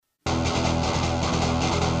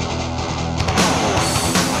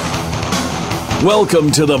Welcome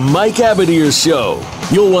to the Mike Abadir Show.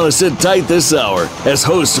 You'll want to sit tight this hour as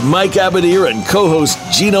host Mike Abadir and co-host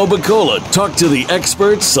Gino Bacola talk to the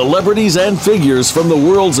experts, celebrities, and figures from the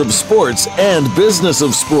worlds of sports and business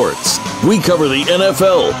of sports. We cover the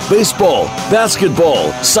NFL, baseball,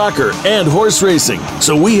 basketball, soccer, and horse racing,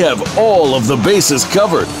 so we have all of the bases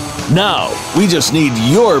covered. Now, we just need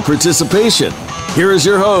your participation. Here is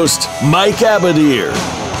your host, Mike Abadir.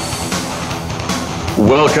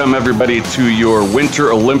 Welcome, everybody, to your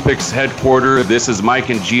Winter Olympics headquarters. This is Mike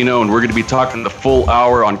and Gino, and we're going to be talking the full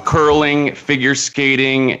hour on curling, figure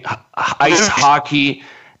skating, ice hockey,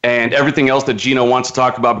 and everything else that Gino wants to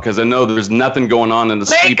talk about, because I know there's nothing going on in the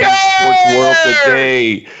sleeping sports world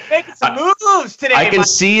today. Making some moves today. I can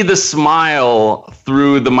see the smile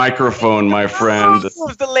through the microphone, my friend.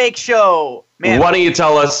 Moves, the Lake Show. Man, why don't you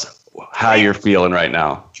tell us how you're feeling right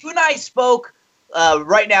now? You and I spoke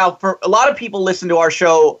right now. For a lot of people listen to our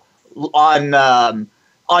show on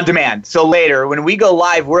demand. So later, when we go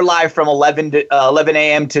live, we're live from 11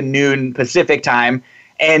 a.m. to noon Pacific time.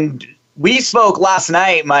 And we spoke last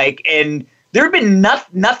night, Mike, and there had been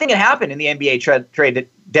nothing had happened in the NBA trade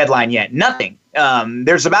deadline yet. Nothing.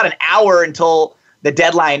 There's about an hour until the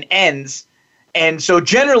deadline ends. And so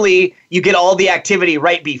generally, you get all the activity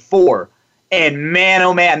right before. And man,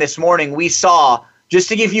 oh man, this morning we saw, just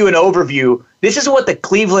to give you an overview, this is what the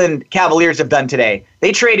Cleveland Cavaliers have done today.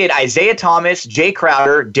 They traded Isaiah Thomas, Jay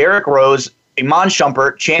Crowder, Derrick Rose, Iman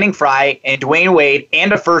Shumpert, Channing Frye, and Dwayne Wade,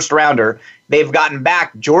 and a first-rounder. They've gotten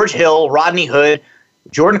back George Hill, Rodney Hood,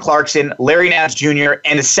 Jordan Clarkson, Larry Nance Jr.,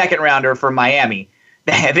 and a second-rounder for Miami.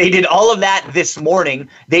 They did all of that this morning.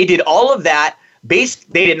 They did all of that. They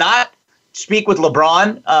did not speak with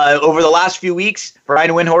LeBron over the last few weeks.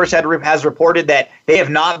 Brian Windhorst has reported that they have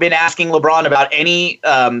not been asking LeBron about any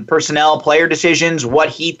personnel, player decisions, what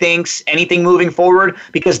he thinks, anything moving forward,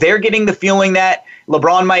 because they're getting the feeling that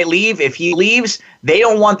LeBron might leave. If he leaves, they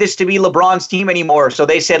don't want this to be LeBron's team anymore. So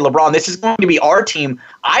they said, LeBron, this is going to be our team.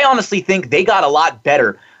 I honestly think they got a lot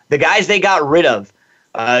better. The guys they got rid of,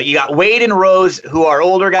 you got Wade and Rose, who are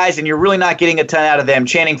older guys, and you're really not getting a ton out of them.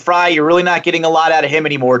 Channing Frye, you're really not getting a lot out of him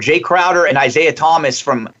anymore. Jay Crowder and Isaiah Thomas,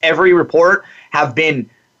 from every report, have been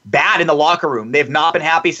bad in the locker room. They've not been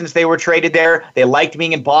happy since they were traded there. They liked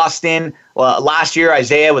being in Boston. Last year,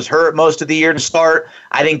 Isaiah was hurt most of the year to start.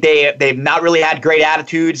 I think they've not really had great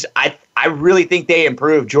attitudes. I really think they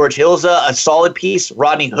improved. George Hill's a solid piece.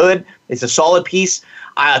 Rodney Hood is a solid piece.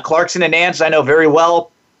 Clarkson and Nance, I know very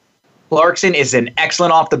well. Clarkson is an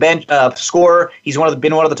excellent off the bench scorer. He's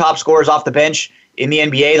been one of the top scorers off the bench in the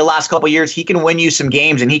NBA the last couple of years. He can win you some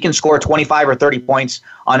games, and he can score 25 or 30 points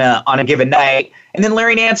on a given night. And then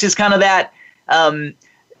Larry Nance is kind of that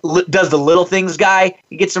does the little things guy.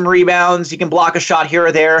 He gets some rebounds. He can block a shot here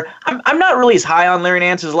or there. I'm not really as high on Larry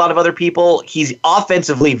Nance as a lot of other people. He's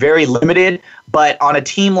offensively very limited, but on a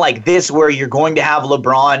team like this where you're going to have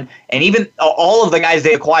LeBron, and even all of the guys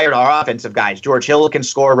they acquired are offensive guys. George Hill can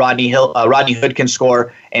score, Rodney Hood can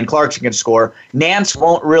score, and Clarkson can score. Nance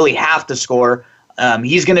won't really have to score.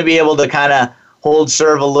 He's going to be able to kind of hold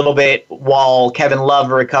serve a little bit while Kevin Love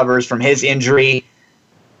recovers from his injury.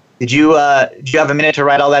 Did you have a minute to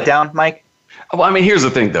write all that down, Mike? Well, I mean, here's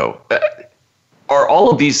the thing, though. Are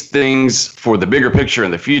all of these things for the bigger picture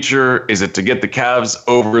in the future? Is it to get the Cavs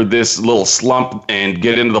over this little slump and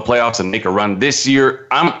get into the playoffs and make a run this year?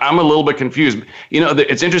 I'm a little bit confused. You know,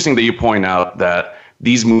 it's interesting that you point out that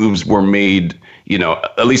these moves were made, you know,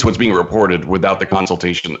 at least what's being reported, without the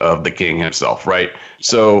consultation of the king himself, right?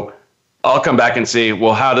 So I'll come back and say,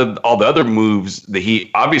 well, how did all the other moves that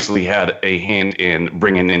he obviously had a hand in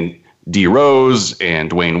bringing in D. Rose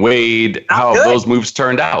and Dwayne Wade, how those moves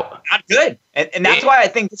turned out? Not good. And that's why I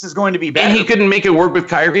think this is going to be better. And he couldn't make it work with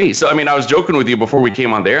Kyrie. So, I mean, I was joking with you before we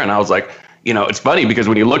came on there, and I was like, you know, it's funny because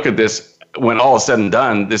when you look at this, when all is said and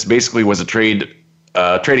done, this basically was a trading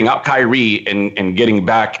out Kyrie and getting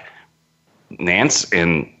back Nance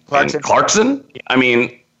and Clarkson. I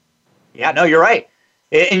mean. Yeah, no, you're right.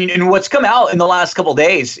 And what's come out in the last couple of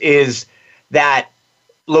days is that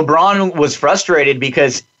LeBron was frustrated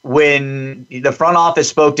because when the front office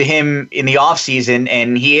spoke to him in the offseason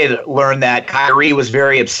and he had learned that Kyrie was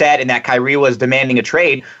very upset and that Kyrie was demanding a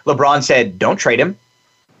trade, LeBron said, don't trade him.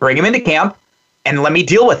 Bring him into camp and let me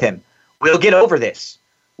deal with him. We'll get over this.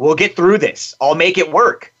 We'll get through this. I'll make it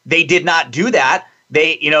work. They did not do that.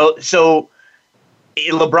 So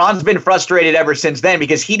LeBron's been frustrated ever since then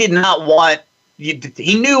because he did not want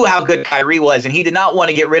he knew how good Kyrie was, and he did not want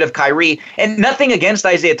to get rid of Kyrie. And nothing against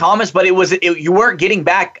Isaiah Thomas, but you weren't getting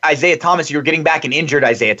back Isaiah Thomas. You were getting back an injured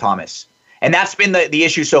Isaiah Thomas. And that's been the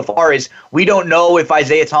issue so far is we don't know if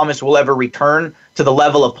Isaiah Thomas will ever return to the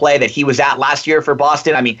level of play that he was at last year for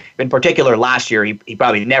Boston. I mean, in particular last year, he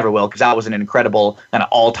probably never will because that was an incredible kind of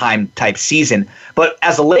all-time type season. But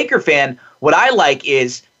as a Laker fan, what I like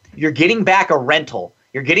is you're getting back a rental.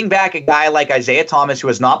 You're getting back a guy like Isaiah Thomas who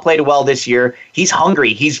has not played well this year. He's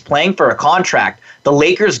hungry. He's playing for a contract. The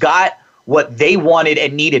Lakers got what they wanted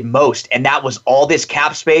and needed most, and that was all this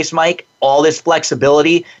cap space, Mike, all this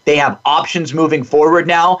flexibility. They have options moving forward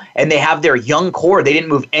now, and they have their young core. They didn't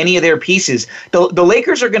move any of their pieces. The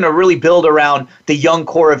Lakers are going to really build around the young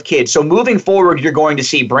core of kids. So moving forward, you're going to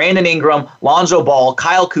see Brandon Ingram, Lonzo Ball,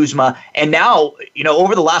 Kyle Kuzma, and now,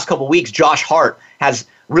 over the last couple of weeks, Josh Hart has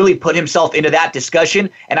really put himself into that discussion.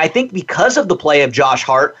 And I think because of the play of Josh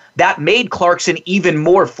Hart, that made Clarkson even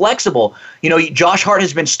more flexible. Josh Hart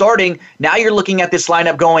has been starting. Now you're looking at this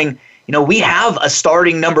lineup going, we have a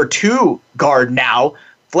starting number 2 guard now,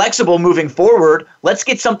 flexible moving forward. Let's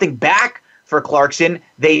get something back for Clarkson.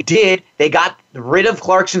 They did. They got rid of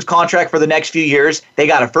Clarkson's contract for the next few years. They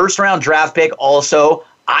got a first-round draft pick also.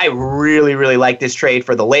 I really, really like this trade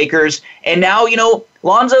for the Lakers. And now,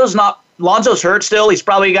 Lonzo's hurt still. He's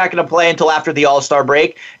probably not going to play until after the All-Star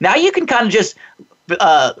break. Now you can kind of just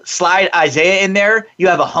slide Isaiah in there. You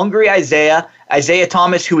have a hungry Isaiah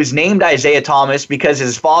Thomas, who is named Isaiah Thomas because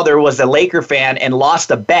his father was a Laker fan and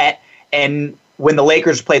lost a bet. And when the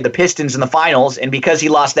Lakers played the Pistons in the finals, and because he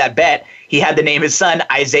lost that bet, he had to name his son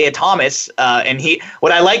Isaiah Thomas. And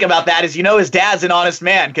what I like about that is, his dad's an honest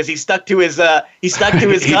man because he stuck to his he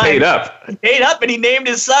paid up. He paid up, and he named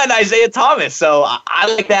his son Isaiah Thomas. So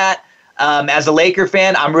I like that. As a Laker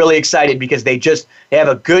fan, I'm really excited because they have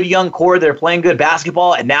a good young core. They're playing good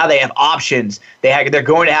basketball, and now they have options. They're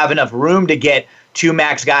going to have enough room to get 2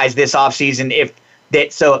 max guys this offseason if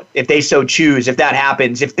they so choose, if that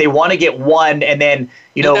happens. If they want to get one, and then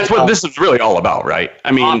that's what this is really all about, right?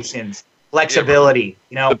 I mean, options, flexibility.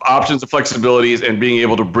 The options, the flexibilities, and being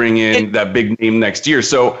able to bring in that big name next year.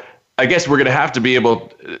 So I guess we're going to have to be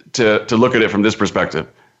able to look at it from this perspective.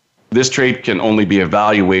 This trade can only be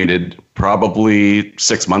evaluated probably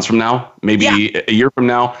 6 months from now, maybe a year from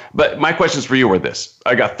now. But my questions for you are this.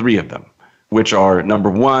 I got 3 of them, which are, number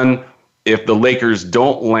 1, if the Lakers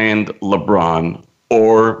don't land LeBron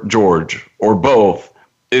or George or both,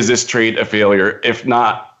 is this trade a failure? If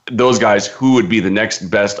not, those guys, who would be the next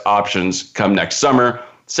best options come next summer?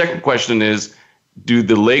 Second question is, do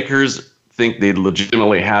the Lakers think they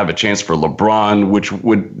legitimately have a chance for LeBron, which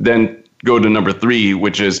would then go to number 3,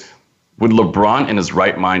 which is, would LeBron in his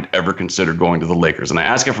right mind ever consider going to the Lakers? And I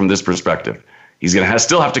ask him from this perspective. He's going to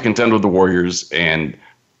still have to contend with the Warriors and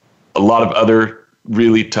a lot of other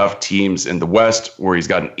really tough teams in the West, where he's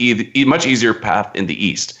got a much easier path in the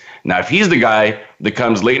East. Now, if he's the guy that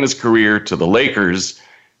comes late in his career to the Lakers,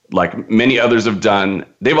 like many others have done,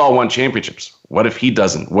 they've all won championships. What if he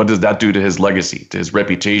doesn't? What does that do to his legacy, to his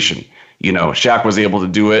reputation? Shaq was able to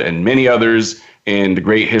do it, and many others in the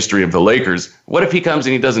great history of the Lakers. What if he comes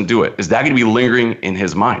and he doesn't do it? Is that going to be lingering in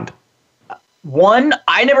his mind? One,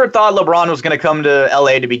 I never thought LeBron was going to come to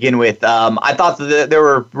LA to begin with. I thought that there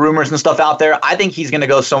were rumors and stuff out there. I think he's going to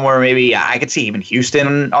go somewhere. Maybe I could see even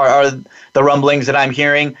Houston are the rumblings that I'm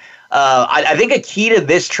hearing. I think a key to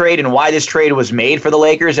this trade and why this trade was made for the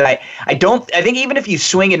Lakers, and I think even if you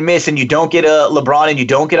swing and miss and you don't get a LeBron and you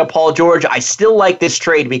don't get a Paul George, I still like this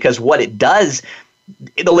trade because what it does,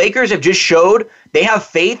 the Lakers have just showed they have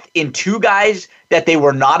faith in 2 guys that they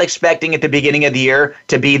were not expecting at the beginning of the year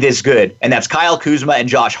to be this good, and that's Kyle Kuzma and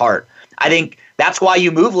Josh Hart. I think that's why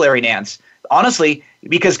you move Larry Nance, honestly,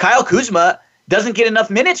 because Kyle Kuzma doesn't get enough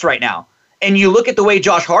minutes right now. And you look at the way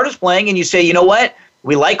Josh Hart is playing and you say, you know what?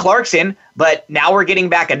 We like Clarkson, but now we're getting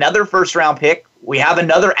back another first-round pick. We have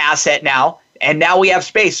another asset now, and now we have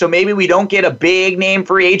space. So maybe we don't get a big name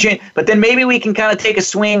free agent, but then maybe we can kind of take a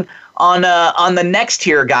swing on the next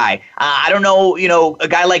tier guy. I don't know, a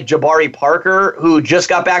guy like Jabari Parker, who just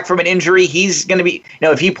got back from an injury. He's going to be,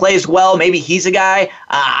 if he plays well, maybe he's a guy.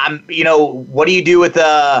 What do you do with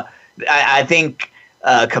I think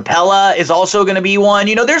Capella is also going to be one.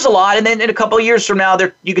 There's a lot. And then in a couple of years from now,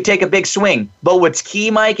 you could take a big swing. But what's key,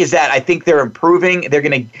 Mike, is that I think they're improving.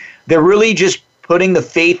 They're really just putting the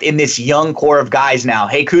faith in this young core of guys now.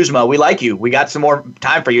 Hey, Kuzma, we like you. We got some more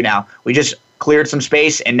time for you now. We just cleared some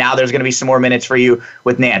space, and now there's going to be some more minutes for you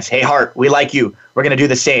with Nance. Hey, Hart, we like you. We're going to do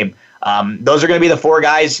the same. Those are going to be the 4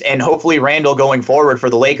 guys, and hopefully Randall going forward for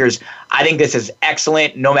the Lakers. I think this is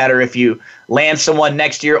excellent, no matter if you land someone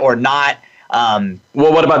next year or not. Well,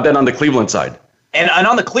 what about then on the Cleveland side? And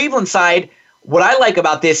on the Cleveland side, what I like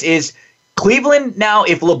about this is Cleveland now,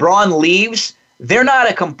 if LeBron leaves, they're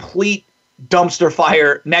not a complete dumpster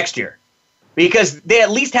fire next year. because they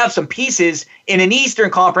at least have some pieces in an Eastern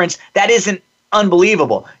Conference that isn't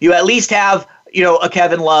unbelievable. You at least have, a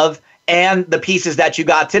Kevin Love and the pieces that you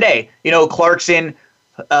got today. Clarkson,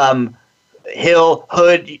 Hill,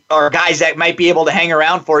 Hood are guys that might be able to hang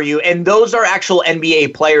around for you. And those are actual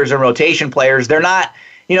NBA players and rotation players. They're not,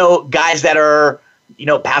 guys that are,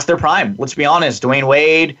 past their prime. Let's be honest. Dwayne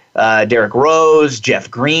Wade, Derrick Rose, Jeff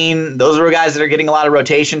Green, those are guys that are getting a lot of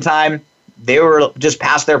rotation time. They were just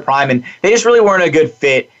past their prime, and they just really weren't a good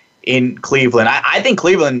fit in Cleveland. I think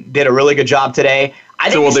Cleveland did a really good job today.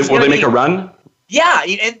 So will they make a run? Yeah,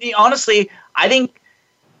 and honestly, I think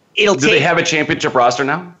it'll take. Do they have a championship roster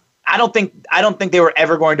now? I don't think they were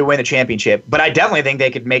ever going to win the championship, but I definitely think they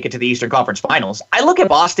could make it to the Eastern Conference Finals. I look at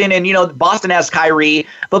Boston, and Boston has Kyrie,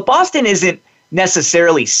 but Boston isn't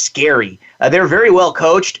necessarily scary. They're very well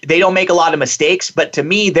coached. They don't make a lot of mistakes, but to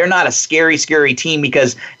me, they're not a scary team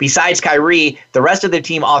because besides Kyrie, the rest of the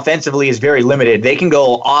team offensively is very limited. They can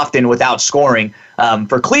go often without scoring.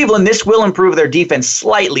 For Cleveland, this will improve their defense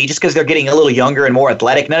slightly just because they're getting a little younger and more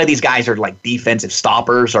athletic. None of these guys are like defensive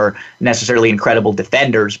stoppers or necessarily incredible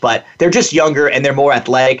defenders, but they're just younger and they're more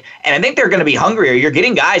athletic. And I think they're going to be hungrier. You're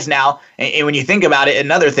getting guys now, and when you think about it,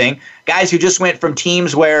 another thing, guys who just went from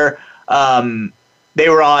teams where they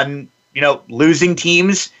were on, losing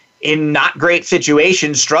teams in not great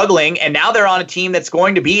situations, struggling, and now they're on a team that's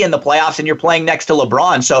going to be in the playoffs, and you're playing next to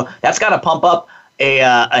LeBron. So that's got to pump up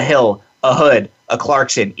a Hill, a Hood, a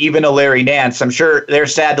Clarkson, even a Larry Nance. I'm sure they're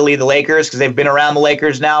sad to leave the Lakers because they've been around the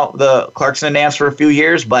Lakers now, the Clarkson and Nance, for a few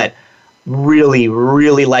years, but really,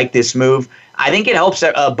 really like this move. I think it helps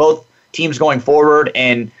both teams going forward,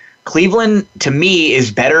 and Cleveland, to me,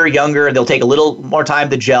 is better, younger. They'll take a little more time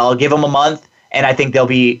to gel. Give them a month, and I think they'll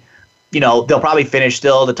be, they'll probably finish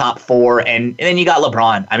still the top 4. And then you got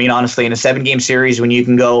LeBron. I mean, honestly, in a 7-game series when you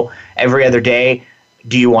can go every other day,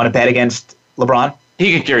 do you want to bet against LeBron?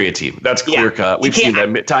 He can carry a team. That's clear cut. We've seen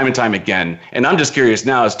that time and time again. And I'm just curious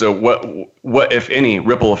now as to what, if any,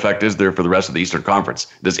 ripple effect is there for the rest of the Eastern Conference?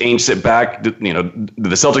 Does Ainge sit back? Do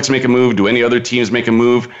the Celtics make a move? Do any other teams make a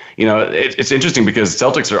move? It's interesting because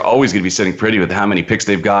Celtics are always going to be sitting pretty with how many picks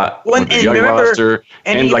they've got with the young roster.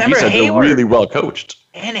 And like you said, Hayward, they're really well coached.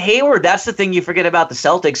 And Hayward, that's the thing you forget about the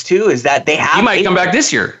Celtics too, is that they have. He might come back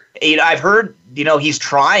this year. I've heard, he's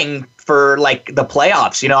trying for like the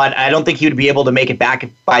playoffs. I don't think he would be able to make it back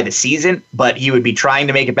by the season, but he would be trying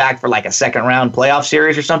to make it back for like a second round playoff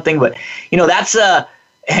series or something. But that's a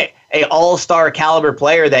all-star caliber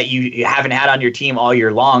player that you haven't had on your team all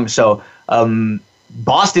year long. So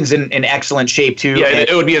Boston's in excellent shape too. Yeah,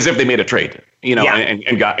 it would be as if they made a trade,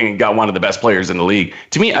 and got one of the best players in the league.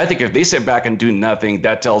 To me, I think if they sit back and do nothing,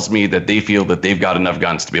 that tells me that they feel that they've got enough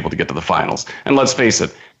guns to be able to get to the finals. And let's face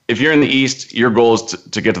it, if you're in the East, your goal is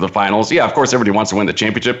to get to the finals. Yeah, of course, everybody wants to win the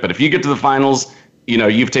championship. But if you get to the finals,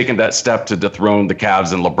 you've taken that step to dethrone the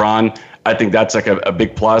Cavs and LeBron. I think that's like a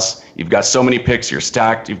big plus. You've got so many picks. You're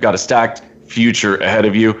stacked. You've got a stacked future ahead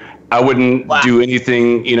of you. I wouldn't do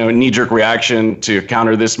anything, knee-jerk reaction to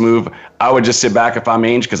counter this move. I would just sit back if I'm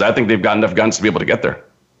Ainge because I think they've got enough guns to be able to get there.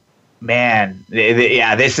 Man,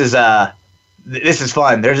 yeah, this is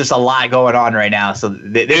fun. There's just a lot going on right now. So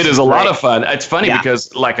it is a lot of fun. It's funny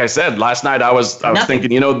because, like I said, last night I was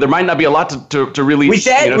thinking, there might not be a lot to really we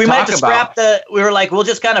said we might have to scrap we were like, we'll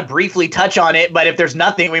just kind of briefly touch on it, but if there's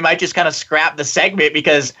nothing, we might just kind of scrap the segment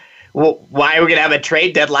because why are we going to have a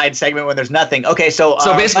trade deadline segment when there's nothing? Okay, so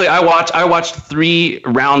basically I watched 3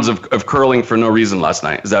 rounds of curling for no reason last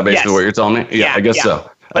night. Is that basically what you're telling me? Yeah, I guess so.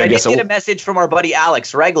 But I did get a message from our buddy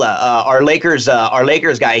Alex Regla, our Lakers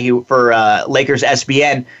guy for Lakers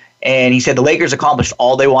SBN, and he said the Lakers accomplished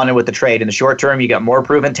all they wanted with the trade. In the short term, you got more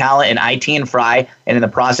proven talent in IT and Fry, and in the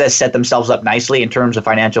process set themselves up nicely in terms of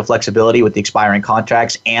financial flexibility with the expiring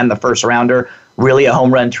contracts and the first rounder. Really a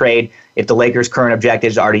home run trade if the Lakers' current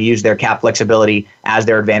objectives are to use their cap flexibility as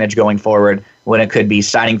their advantage going forward, when it could be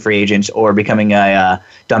signing free agents or becoming a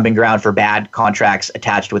dumping ground for bad contracts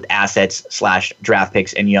attached with assets / draft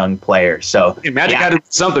picks and young players. So Magic had to do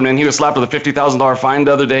something, man. He was slapped with a $50,000 fine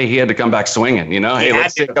the other day. He had to come back swinging, Hey,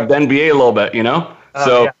 let's take up the NBA a little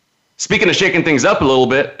bit, Speaking of shaking things up a little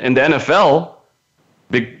bit, in the NFL,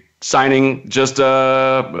 big signing just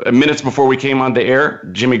minutes before we came on the air,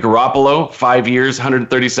 Jimmy Garoppolo, 5 years,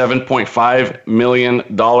 $137.5 million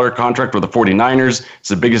contract with the 49ers. It's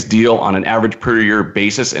the biggest deal on an average per year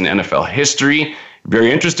basis in NFL history.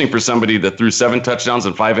 Very interesting for somebody that threw 7 touchdowns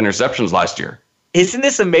and 5 interceptions last year. Isn't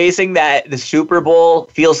this amazing that the Super Bowl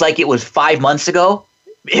feels like it was 5 months ago?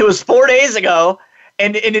 It was 4 days ago.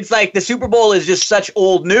 And it's like the Super Bowl is just such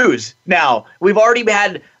old news now. We've already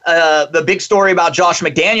had the big story about Josh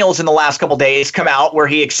McDaniels in the last couple days come out where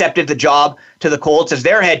he accepted the job to the Colts as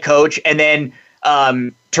their head coach and then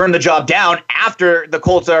turned the job down after the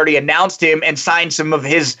Colts already announced him and signed some of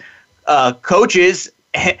his coaches,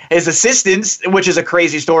 his assistants, which is a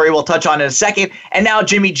crazy story we'll touch on in a second. And now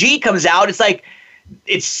Jimmy G comes out. It's like,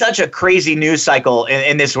 it's such a crazy news cycle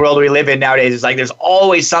in this world we live in nowadays. It's like there's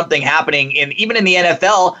always something happening. And even in the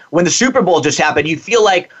NFL, when the Super Bowl just happened, you feel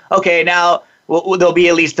like, okay, now there'll be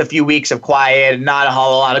at least a few weeks of quiet and not a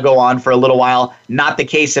whole lot to go on for a little while. Not the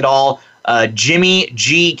case at all. Jimmy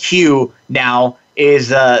GQ now is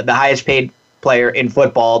the highest paid player in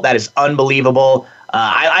football. That is unbelievable.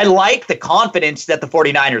 I like the confidence that the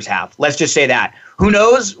 49ers have. Let's just say that. Who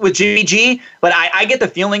knows with Jimmy G? But I get the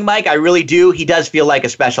feeling, Mike, I really do. He does feel like a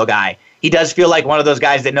special guy. He does feel like one of those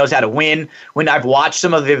guys that knows how to win. When I've watched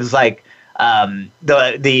some of his, like,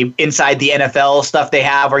 the inside the NFL stuff they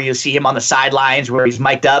have where you see him on the sidelines where he's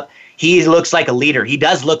mic'd up, he looks like a leader. He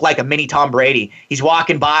does look like a mini Tom Brady. He's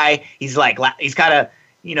walking by. He's like, he's kind of,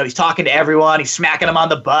 he's talking to everyone. He's smacking them on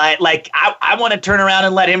the butt. Like, I want to turn around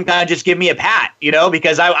and let him kind of just give me a pat,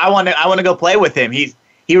 because I want to go play with him.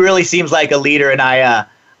 He really seems like a leader, and I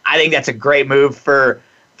think that's a great move for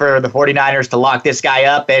the 49ers to lock this guy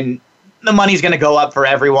up, and the money's going to go up for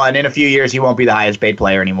everyone. In a few years, he won't be the highest paid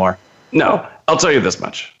player anymore. No, I'll tell you this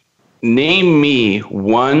much. Name me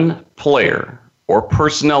one player or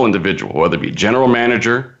personnel individual, whether it be general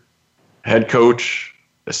manager, head coach,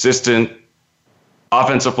 assistant,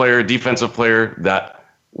 offensive player, defensive player, that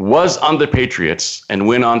was on the Patriots and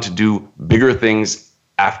went on to do bigger things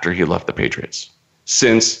after he left the Patriots,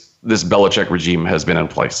 since this Belichick regime has been in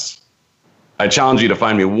place. I challenge you to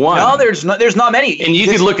find me one. No, there's not many. And you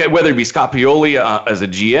could look at whether it be Scott Pioli as a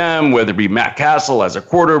GM, whether it be Matt Castle as a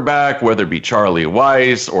quarterback, whether it be Charlie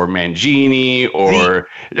Weiss or Mangini or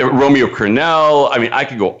Romeo Crennel. I mean, I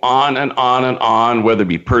could go on and on and on, whether it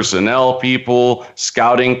be personnel people,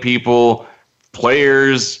 scouting people,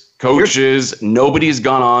 players, coaches. Nobody's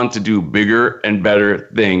gone on to do bigger and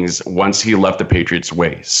better things once he left the Patriots'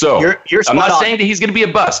 way. So you're I'm not saying that he's going to be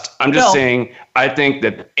a bust. I'm just saying I think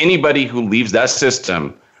that anybody who leaves that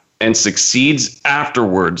system and succeeds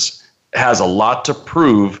afterwards has a lot to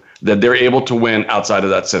prove that they're able to win outside of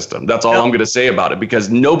that system. That's all I'm going to say about it, because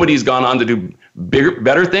nobody's gone on to do bigger,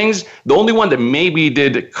 better things. The only one that maybe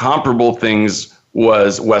did comparable things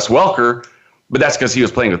was Wes Welker, but that's because he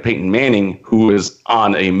was playing with Peyton Manning, who is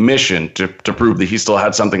on a mission to prove that he still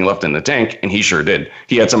had something left in the tank, and he sure did.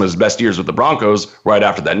 He had some of his best years with the Broncos right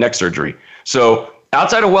after that neck surgery. So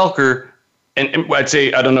outside of Welker, and I'd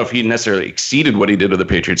say, I don't know if he necessarily exceeded what he did with the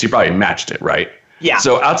Patriots. He probably matched it, right? Yeah.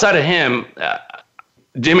 So outside of him,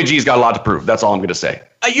 Jimmy G's got a lot to prove. That's all I'm going to say.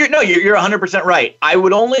 You're 100% right.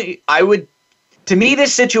 To me,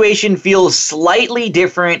 this situation feels slightly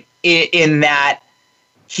different in that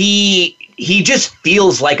he just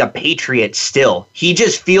feels like a Patriot still. He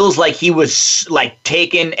just feels like he was like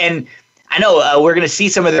taken. And I know we're going to see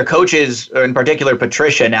some of their coaches, or in particular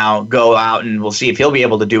Patricia, now go out, and we'll see if he'll be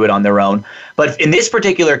able to do it on their own. But in this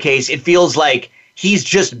particular case, it feels like he's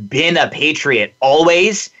just been a Patriot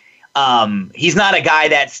always. He's not a guy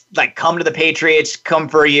that's like come to the Patriots, come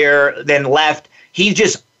for a year, then left. He's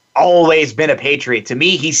just always been a Patriot. To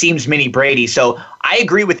me, he seems mini Brady. So I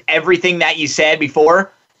agree with everything that you said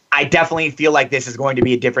before. I definitely feel like this is going to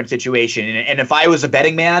be a different situation. And if I was a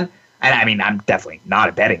betting man, and I mean, I'm definitely not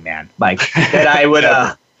a betting man, Mike, that I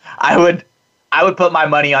would put my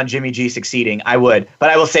money on Jimmy G succeeding. I would. But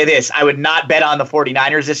I will say this, I would not bet on the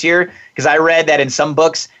 49ers this year, because I read that in some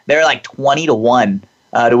books, they're like 20-1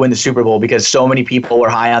 to win the Super Bowl, because so many people were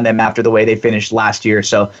high on them after the way they finished last year.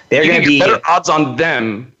 So they're going to be better odds on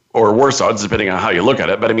them, or worse odds, depending on how you look at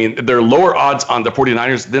it. But I mean, there are lower odds on the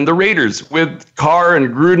 49ers than the Raiders, with Carr and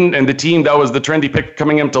Gruden and the team that was the trendy pick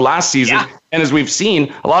coming into last season. Yeah. And as we've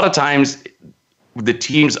seen, a lot of times the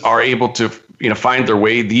teams are able to find their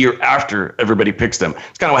way the year after everybody picks them.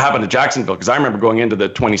 It's kind of what happened to Jacksonville, because I remember going into the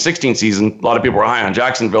 2016 season, a lot of people were high on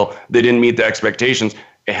Jacksonville. They didn't meet the expectations.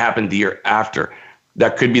 It happened the year after.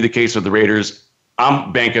 That could be the case with the Raiders.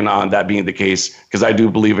 I'm banking on that being the case, because I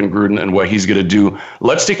do believe in Gruden and what he's going to do.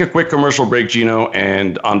 Let's take a quick commercial break, Gino,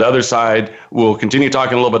 and on the other side, we'll continue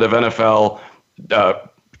talking a little bit of NFL.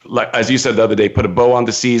 Like, as you said the other day, put a bow on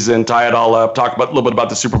the season, tie it all up, talk about a little bit about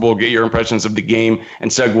the Super Bowl, get your impressions of the game, and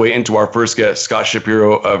segue into our first guest, Scott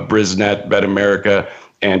Shapiro of Brisnet, Bet America,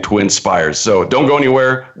 and Twin Spires. So don't go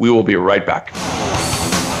anywhere. We will be right back.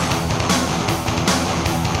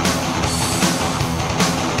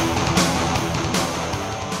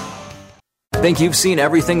 Think you've seen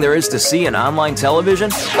everything there is to see in online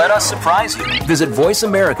television? Let us surprise you. Visit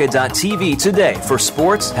voiceamerica.tv today for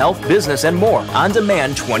sports, health, business, and more on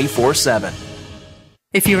demand 24/7.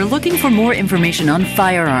 If you're looking for more information on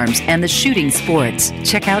firearms and the shooting sports,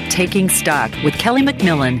 check out Taking Stock with Kelly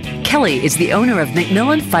McMillan. Kelly is the owner of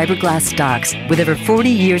McMillan Fiberglass Stocks with over 40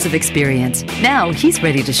 years of experience. Now he's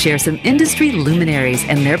ready to share some industry luminaries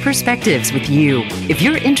and their perspectives with you. If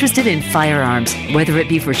you're interested in firearms, whether it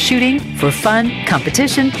be for shooting, for fun,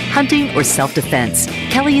 competition, hunting, or self-defense,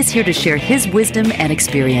 Kelly is here to share his wisdom and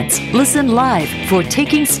experience. Listen live for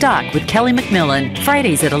Taking Stock with Kelly McMillan,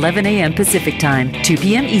 Fridays at 11 a.m. Pacific Time, 2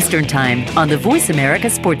 p.m. Eastern Time on the Voice America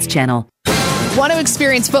Sports Channel. Want to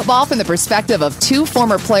experience football from the perspective of two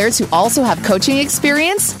former players who also have coaching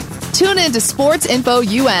experience? Tune in to Sports Info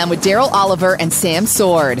UM with Daryl Oliver and Sam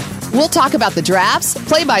Sword. We'll talk about the drafts,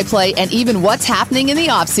 play-by-play, and even what's happening in the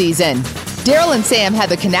offseason. Daryl and Sam have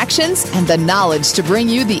the connections and the knowledge to bring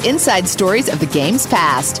you the inside stories of the game's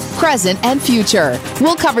past, present, and future.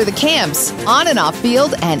 We'll cover the camps, on and off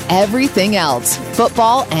field, and everything else,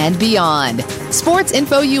 football and beyond. Sports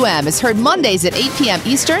Info UM is heard Mondays at 8 p.m.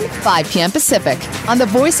 Eastern, 5 p.m. Pacific on the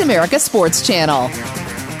Voice America Sports Channel.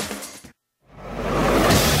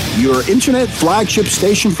 Your internet flagship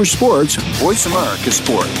station for sports, Voice America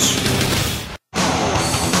Sports.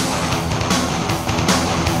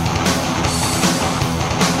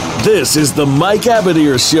 This is the Mike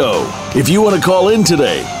Abadir Show. If you want to call in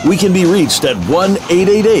today, we can be reached at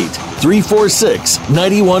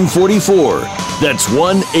 1-888-346-9144. That's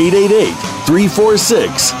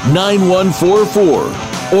 1-888-346-9144.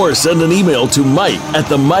 Or send an email to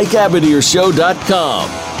mike@themikeabadirshow.com.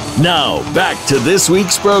 Now, back to this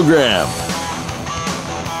week's program.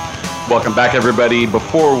 Welcome back, everybody.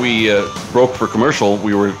 Before we broke for commercial,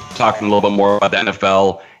 we were talking a little bit more about the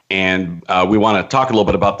NFL. And we want to talk a little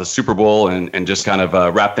bit about the Super Bowl and just kind of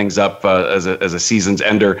wrap things up as a season's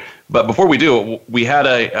ender. But before we do, we had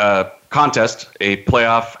a contest, a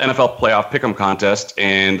NFL playoff pick'em contest,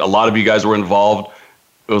 and a lot of you guys were involved.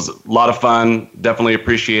 It was a lot of fun. Definitely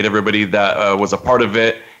appreciate everybody that was a part of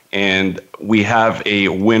it. And we have a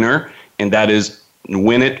winner, and that is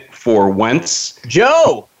Win It for Wentz.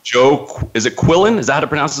 Joe, is it Quillen? Is that how to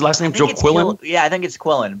pronounce his last name? Joe Quillen? Yeah, I think it's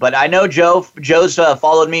Quillen. But I know Joe's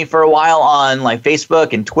followed me for a while on like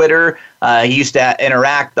Facebook and Twitter. He used to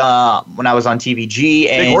interact when I was on TVG.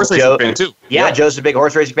 And big horse racing fan too. Yeah, Joe's a big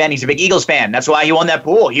horse racing fan. He's a big Eagles fan. That's why he won that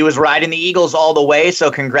pool. He was riding the Eagles all the way.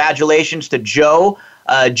 So congratulations to Joe.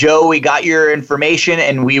 Joe, we got your information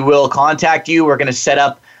and we will contact you. We're going to set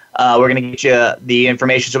up. We're going to get you the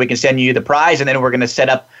information so we can send you the prize, and then we're going to set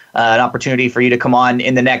up an opportunity for you to come on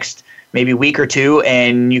in the next maybe week or two,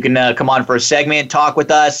 and you can come on for a segment, talk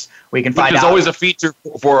with us. We can find out. There's always a feature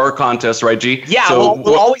for our contest, right, G? Yeah, so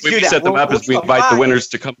we'll always do that. Set them up as we invite the winners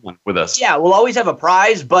to come on with us. Yeah, we'll always have a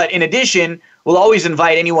prize, but in addition, we'll always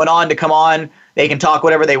invite anyone on to come on. They can talk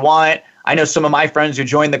whatever they want. I know some of my friends who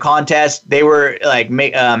joined the contest, they were like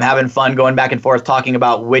having fun going back and forth talking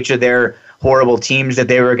about which of their horrible teams that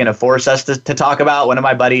they were going to force us to talk about. One of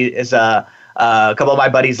my buddies is a couple of my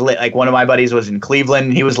buddies, like one of my buddies was in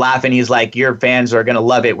Cleveland. He was laughing. He's like, your fans are going to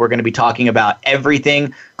love it. We're going to be talking about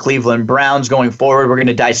everything Cleveland Browns going forward. We're going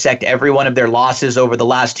to dissect every one of their losses over the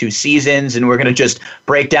last 2 seasons, and we're going to just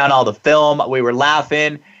break down all the film. We were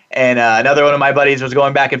laughing. And another one of my buddies was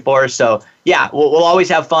going back and forth. So, yeah, we'll always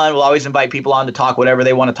have fun. We'll always invite people on to talk whatever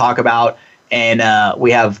they want to talk about. And we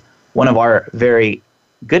have one of our very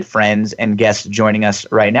good friends and guests joining us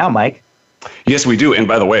right now, Mike. Yes, we do. And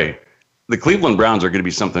by the way, the Cleveland Browns are going to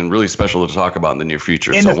be something really special to talk about in the near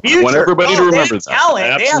future. I want everybody to remember that. Absolutely. They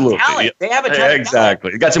have talent. They have a ton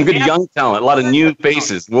exactly. They got some good young talent, a lot of new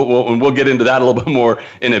faces. We'll get into that a little bit more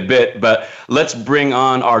in a bit. But let's bring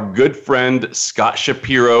on our good friend, Scott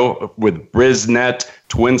Shapiro with Brisnet,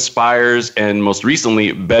 Twin Spires, and most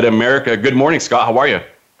recently, Bet America. Good morning, Scott. How are you?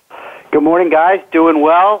 Good morning, guys. Doing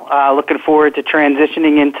well. Looking forward to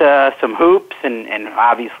transitioning into some hoops and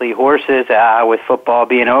obviously horses with football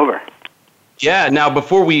being over. Yeah. Now,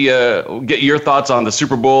 before we get your thoughts on the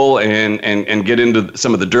Super Bowl and get into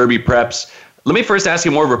some of the Derby preps, let me first ask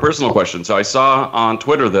you more of a personal question. So I saw on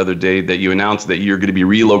Twitter the other day that you announced that you're going to be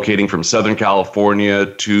relocating from Southern California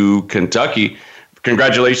to Kentucky.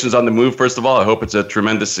 Congratulations on the move, first of all. I hope it's a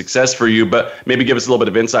tremendous success for you, but maybe give us a little bit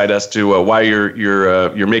of insight as to why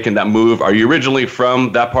you're making that move. Are you originally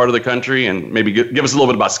from that part of the country? And maybe give us a little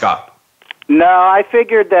bit about Scott. No, I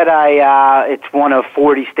figured that it's one of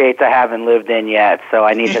 40 states I haven't lived in yet, so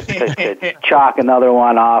I need to chalk another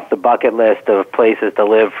one off the bucket list of places to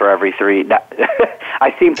live for every 3.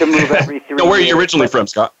 I seem to move every 3 So where are you years. originally from,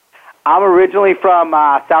 Scott? I'm originally from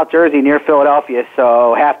South Jersey, near Philadelphia,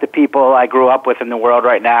 so half the people I grew up with in the world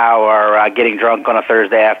right now are getting drunk on a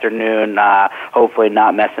Thursday afternoon, hopefully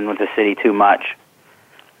not messing with the city too much.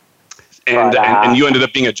 And you ended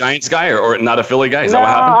up being a Giants guy or not a Philly guy? Is that what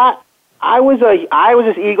happened? I was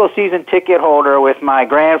this Eagle season ticket holder with my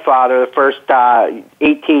grandfather. The first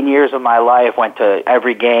 18 years of my life, went to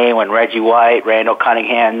every game when Reggie White, Randall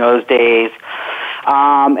Cunningham, those days.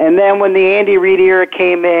 And then when the Andy Reid era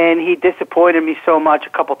came in, he disappointed me so much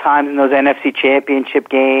a couple times in those NFC Championship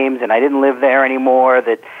games, and I didn't live there anymore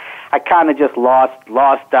that I kind of just lost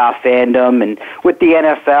fandom. And with the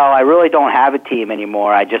NFL, I really don't have a team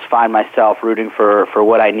anymore. I just find myself rooting for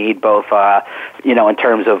what I need, both in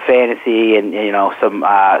terms of fantasy and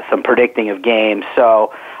some predicting of games.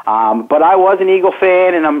 So, but I was an Eagle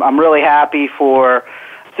fan, and I'm really happy for.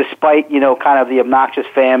 Despite, kind of the obnoxious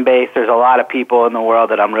fan base, there's a lot of people in the world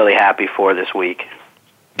that I'm really happy for this week.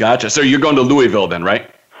 Gotcha. So you're going to Louisville then, right?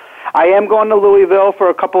 I am going to Louisville for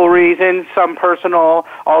a couple of reasons. Some personal.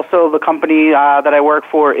 Also, the company that I work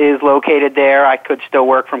for is located there. I could still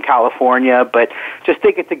work from California, but just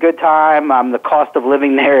think it's a good time. The cost of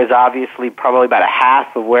living there is obviously probably about a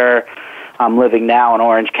half of where I'm living now in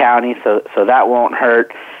Orange County, so that won't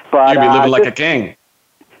hurt. But you'll be living like a king.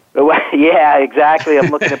 Yeah, exactly.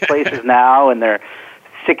 I'm looking at places now, and they're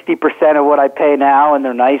 60% of what I pay now, and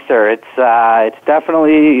they're nicer. It's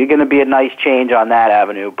definitely going to be a nice change on that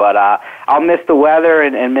avenue, but I'll miss the weather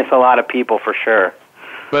and miss a lot of people for sure.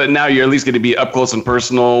 But now you're at least going to be up close and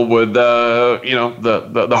personal with the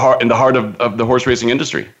heart of the horse racing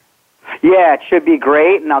industry. Yeah, it should be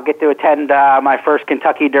great, and I'll get to attend my first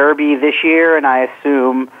Kentucky Derby this year, and I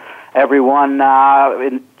assume everyone,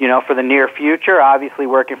 for the near future, obviously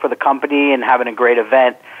working for the company and having a great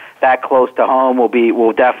event that close to home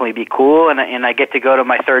will definitely be cool. And I get to go to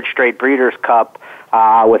my third straight Breeders' Cup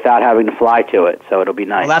without having to fly to it, so it'll be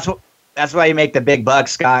nice. Well, that's why you make the big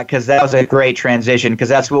bucks, Scott, because that was a great transition, because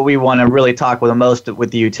that's what we want to really talk with the most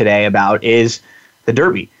with you today about is the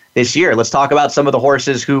Derby this year. Let's talk about some of the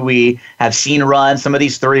horses who we have seen run, some of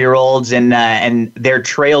these 3-year-olds and their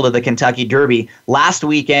trail to the Kentucky Derby. Last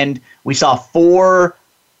weekend, we saw four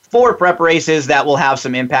prep races that will have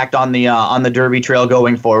some impact on the Derby trail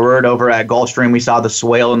going forward. Over at Gulfstream, we saw the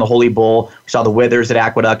Swale and the Holy Bull. We saw the Withers at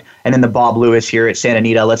Aqueduct, and then the Bob Lewis here at Santa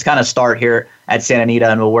Anita. Let's kind of start here at Santa Anita,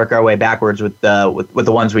 and we'll work our way backwards with the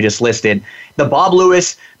ones we just listed. The Bob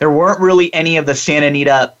Lewis, there weren't really any of the Santa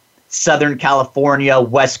Anita, Southern California,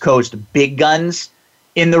 West Coast big guns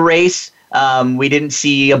in the race. We didn't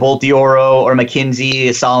see a Boltioro or McKinsey,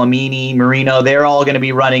 a Salamini, Marino. They're all going to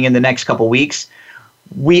be running in the next couple weeks.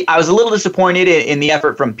 I was a little disappointed in the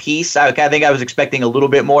effort from Peace. I think I was expecting a little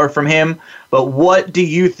bit more from him. But what do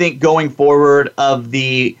you think going forward of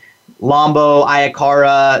the Lombo,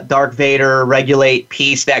 Ayakara, Dark Vader, Regulate,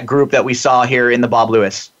 Peace, that group that we saw here in the Bob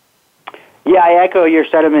Lewis? Yeah, I echo your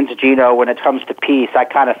sentiments, Gino. When it comes to Peace, I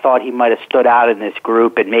kind of thought he might have stood out in this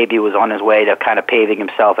group and maybe was on his way to kind of paving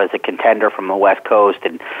himself as a contender from the West Coast,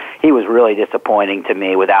 and he was really disappointing to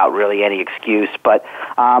me without really any excuse. But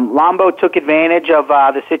Lombo took advantage of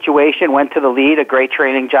the situation, went to the lead, a great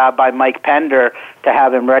training job by Mike Pender to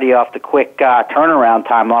have him ready off the quick turnaround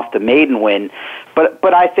time off the maiden win.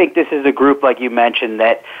 But I think this is a group, like you mentioned,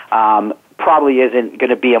 that probably isn't going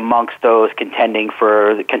to be amongst those contending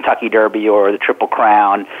for the Kentucky Derby or the Triple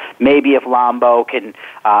Crown. Maybe if Lombo can,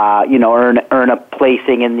 earn a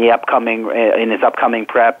placing in his upcoming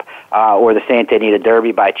prep or the Santa Anita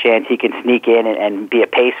Derby by chance, he can sneak in and be a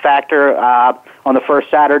pace factor on the first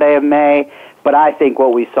Saturday of May. But I think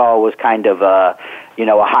what we saw was kind of a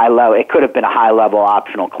high level. It could have been a high level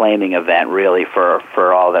optional claiming event, really,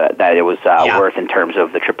 for all that it was worth in terms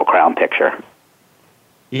of the Triple Crown picture.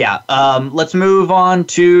 Yeah, let's move on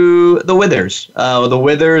to the Withers. The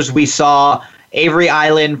Withers, we saw Avery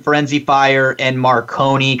Island, Frenzy Fire, and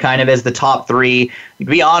Marconi kind of as the top three. To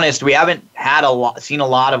be honest, we haven't seen a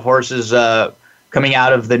lot of horses coming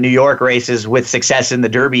out of the New York races with success in the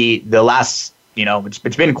Derby. The last,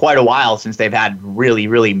 it's been quite a while since they've had really,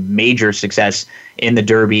 really major success in the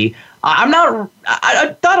Derby.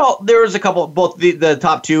 I thought there was a couple, both the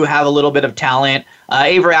top two have a little bit of talent.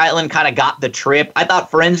 Avery Island kind of got the trip. I thought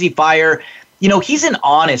Frenzy Fire, he's an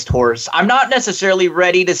honest horse. I'm not necessarily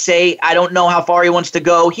ready to say I don't know how far he wants to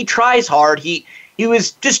go. He tries hard. He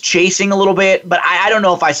was just chasing a little bit, but I don't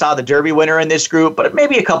know if I saw the Derby winner in this group, but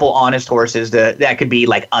maybe a couple honest horses that could be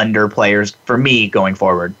like under players for me going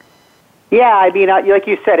forward. Yeah, I mean, like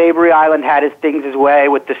you said, Avery Island had his things his way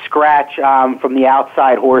with the scratch from the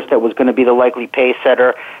outside horse that was going to be the likely pace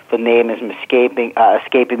setter. The name is escaping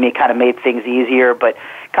me. Kind of made things easier, but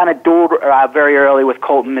kind of dueled very early with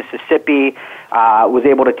Colton, Mississippi. Was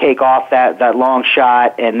able to take off that long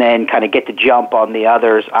shot and then kind of get the jump on the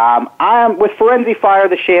others. I'm with Forenzi Fire,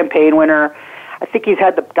 the Champagne winner. I think he's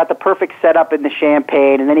got the perfect setup in the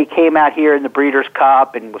Champagne, and then he came out here in the Breeders'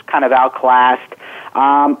 Cup and was kind of outclassed.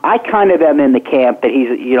 I kind of am in the camp that he's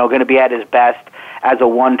going to be at his best as a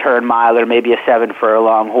one-turn miler, maybe a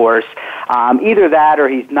 7-furlong horse. Either that, or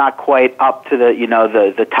he's not quite up to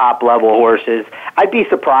the top level horses. I'd be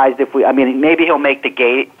surprised if maybe he'll make the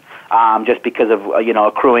gate. Just because of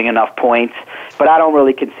accruing enough points, but I don't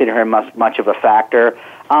really consider him much of a factor.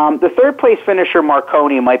 The third place finisher,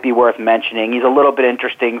 Marconi, might be worth mentioning. He's a little bit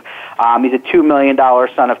interesting. He's a $2 million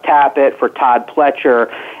son of Tappet for Todd Pletcher,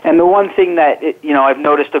 and the one thing that I've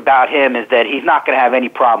noticed about him is that he's not going to have any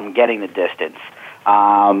problem getting the distance.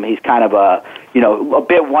 He's kind of a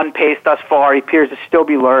bit one pace thus far. He appears to still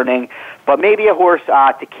be learning, but maybe a horse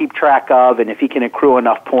to keep track of, and if he can accrue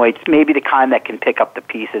enough points, maybe the kind that can pick up the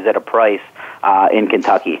pieces at a price in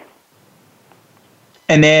Kentucky.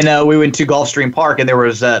 And then we went to Gulfstream Park, and there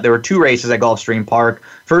were two races at Gulfstream Park.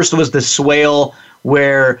 First was the Swale,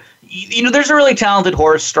 where there's a really talented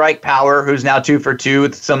horse, Strike Power, who's now 2 for 2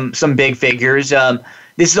 with some big figures.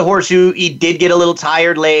 This is a horse who he did get a little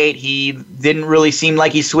tired late. He didn't really seem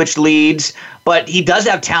like he switched leads, but he does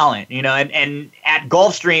have talent, and at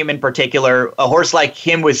Gulfstream in particular, a horse like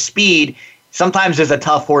him with speed sometimes is a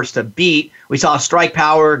tough horse to beat. We saw Strike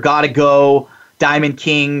Power, Gotta Go, Diamond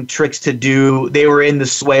King, Tricks to Do. They were in the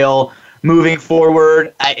Swale. Moving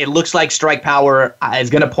forward, it looks like Strike Power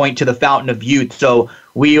is going to point to the Fountain of Youth. So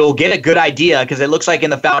we'll get a good idea, because it looks like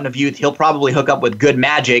in the Fountain of Youth, he'll probably hook up with Good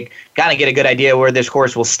Magic, kind of get a good idea where this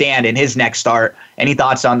horse will stand in his next start. Any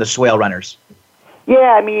thoughts on the Swale runners?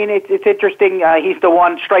 Yeah, I mean, it's interesting. He's the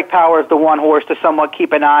one, Strike Power is the one horse to somewhat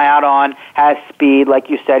keep an eye out on, has speed,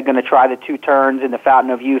 like you said, going to try the 2 turns in the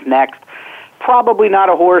Fountain of Youth next. Probably not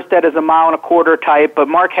a horse that is a 1.25 mile type, but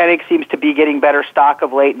Mark Hennig seems to be getting better stock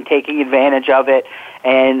of late and taking advantage of it,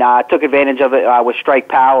 and took advantage of it with Strike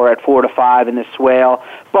Power at 4 to 5 in the Swale.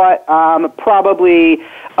 But probably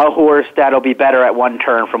a horse that'll be better at one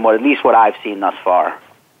turn from at least what I've seen thus far.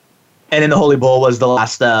 And then the Holy Bull was the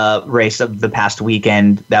last race of the past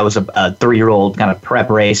weekend. That was a 3-year-old kind of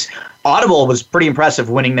prep race. Audible was pretty impressive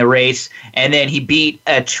winning the race, and then he beat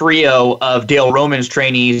a trio of Dale Roman's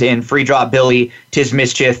trainees in Free Drop Billy, Tis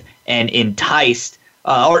Mischief, and Enticed.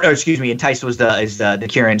 Enticed was the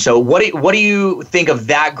Kieran. So what do you think of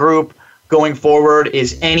that group going forward?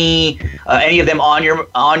 Is any of them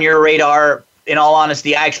on your radar? In all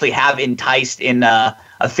honesty, I actually have Enticed in a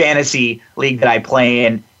fantasy league that I play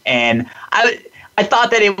in, and I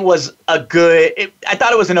thought that it was I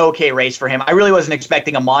thought it was an okay race for him. I really wasn't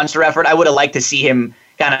expecting a monster effort. I would have liked to see him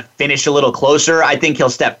kind of finish a little closer. I think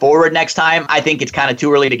he'll step forward next time. I think it's kind of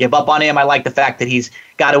too early to give up on him. I like the fact that he's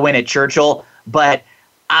got to win at Churchill, but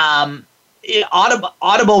Audible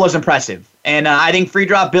was impressive. And I think Free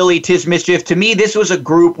Drop Billy, Tis Mischief, to me, this was a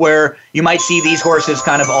group where you might see these horses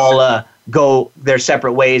kind of all go their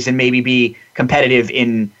separate ways and maybe be competitive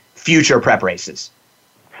in future prep races.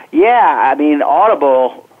 Yeah, I mean,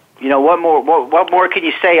 Audible, what more can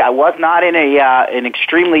you say? I was not in an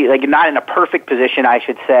extremely, not in a perfect position, I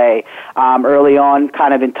should say, early on,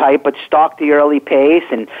 kind of in tight, but stalked the early pace,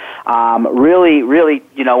 and really,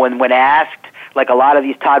 when asked, like a lot of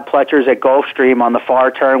these Todd Pletchers at Gulfstream on the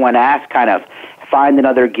far turn, when asked, kind of find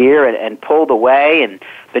another gear and pulled away, and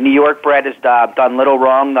the New York bred has done little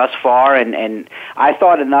wrong thus far, and I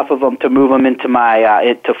thought enough of them to move them into my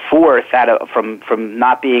to 4th from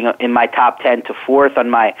not being in my top 10 to 4th on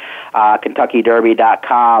my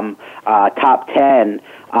KentuckyDerby.com top 10.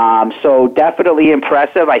 So definitely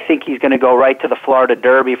impressive. I think he's going to go right to the Florida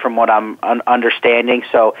Derby from what I'm understanding.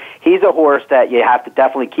 So he's a horse that you have to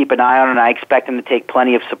definitely keep an eye on, and I expect him to take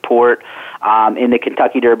plenty of support in the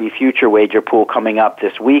Kentucky Derby future wager pool coming up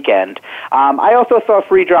this weekend. I also thought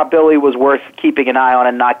Free Drop Billy was worth keeping an eye on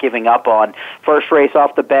and not giving up on. First race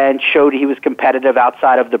off the bench, showed he was competitive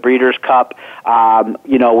outside of the Breeders' Cup,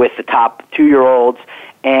 with the top 2-year-olds.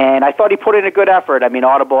 And I thought he put in a good effort. I mean,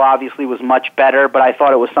 Audible obviously was much better, but I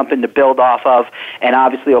thought it was something to build off of, and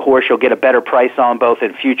obviously a horse you'll get a better price on both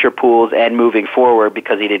in future pools and moving forward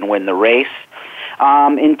because he didn't win the race.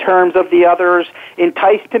 In terms of the others,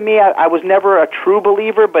 Enticed, to me, I was never a true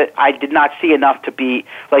believer, but I did not see enough to be,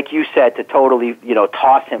 like you said, to totally,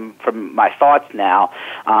 toss him from my thoughts now.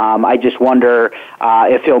 I just wonder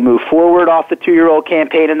if he'll move forward off the 2-year-old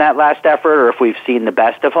campaign in that last effort, or if we've seen the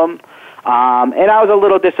best of him. And I was a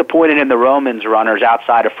little disappointed in the Romans runners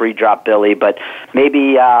outside of Free Drop Billy, but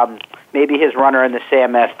maybe his runner in the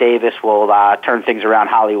Sam F. Davis will turn things around.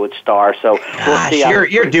 Hollywood Star. So we'll see.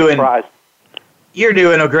 You're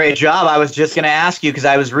doing a great job. I was just going to ask you because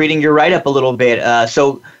I was reading your write-up a little bit.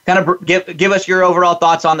 So kind of give us your overall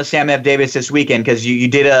thoughts on the Sam F. Davis this weekend, because you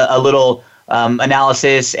did a little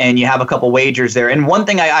analysis and you have a couple wagers there. And one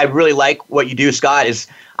thing I really like what you do, Scott, is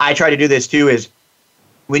I try to do this too, is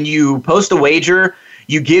when you post a wager,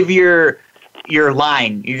 you give your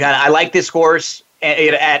line. I like this horse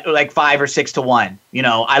at like 5 or 6 to 1.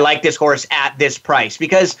 I like this horse at this price,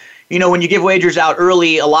 because when you give wagers out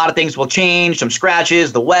early, a lot of things will change, some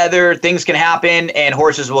scratches, the weather, things can happen, and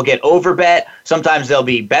horses will get overbet. Sometimes there'll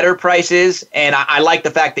be better prices, and I like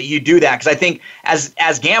the fact that you do that, because I think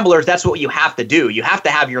as gamblers, that's what you have to do. You have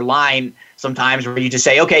to have your line sometimes where you just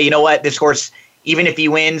say, okay, you know what, this horse, even if he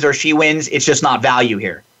wins or she wins, it's just not value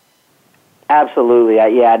here. Absolutely.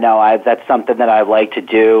 That's something that I like to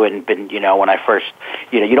do, and been, when I first,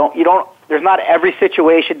 you don't, there's not every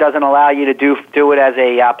situation doesn't allow you to do it as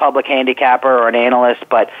a public handicapper or an analyst,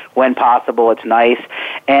 but when possible, it's nice.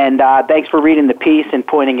 And thanks for reading the piece and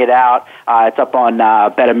pointing it out. It's up on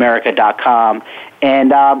betamerica.com.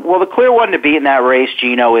 And, the clear one to beat in that race,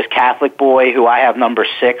 Gino, is Catholic Boy, who I have number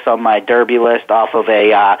 6 on my Derby list off of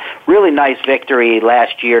a really nice victory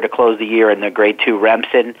last year to close the year in the Grade 2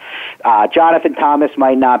 Remsen. Jonathan Thomas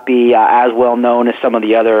might not be as well known as some of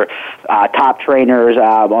the other top trainers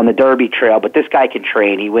on the Derby trail, but this guy can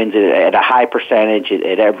train. He wins at a high percentage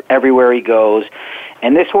everywhere he goes.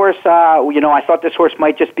 And this horse, I thought this horse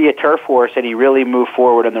might just be a turf horse, and he really moved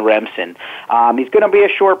forward in the Remsen. He's going to be a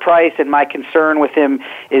short price, and my concern with him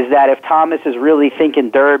is that if Thomas is really thinking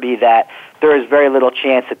Derby, that there is very little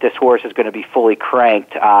chance that this horse is going to be fully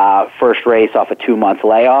cranked first race off a 2-month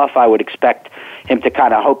layoff. I would expect him to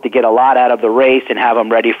kind of hope to get a lot out of the race and have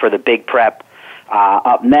him ready for the big prep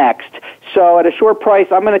up next. So at a short price,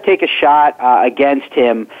 I'm going to take a shot against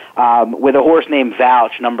him with a horse named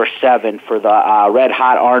Vouch, number 7, for the Red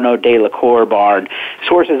Hot Arnaud de la Cour barn. This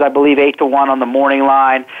horse is, I believe, 8 to 1 on the morning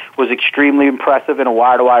line, was extremely impressive in a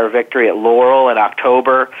wire-to-wire victory at Laurel in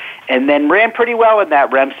October, and then ran pretty well in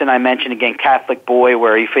that Remsen I mentioned, again, Catholic Boy,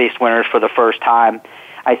 where he faced winners for the first time.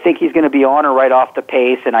 I think he's going to be on or right off the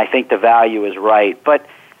pace, and I think the value is right. But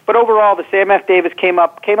overall, the Sam F. Davis came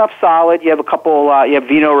up solid. You have a couple. You have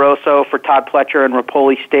Vino Rosso for Todd Pletcher and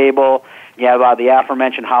Rapoli Stable. You have the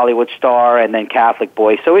aforementioned Hollywood Star, and then Catholic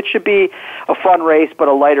Boy. So it should be a fun race, but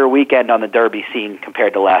a lighter weekend on the Derby scene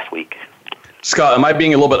compared to last week. Scott, am I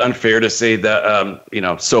being a little bit unfair to say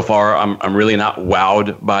that so far I'm really not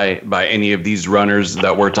wowed by any of these runners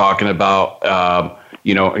that we're talking about?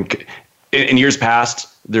 In years past,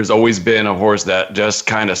 there's always been a horse that just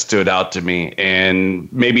kind of stood out to me, and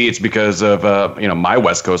maybe it's because of my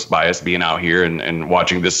West Coast bias being out here and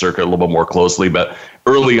watching this circuit a little bit more closely. But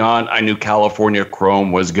early on, I knew California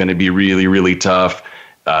Chrome was going to be really, really tough.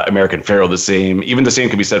 American Pharoah the same. Even the same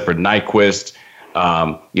can be said for Nyquist.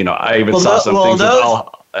 I even saw some things.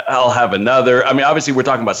 I'll have another. I mean, obviously, we're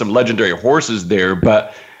talking about some legendary horses there,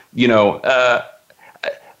 but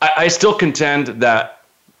I still contend that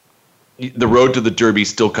the road to the Derby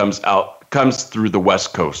still comes through the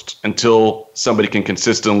West Coast until somebody can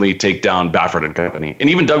consistently take down Baffert and Company, and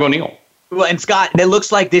even Doug O'Neill. Well, and Scott, it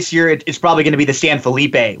looks like this year it's probably going to be the San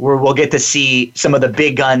Felipe, where we'll get to see some of the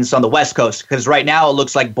big guns on the West Coast, because right now it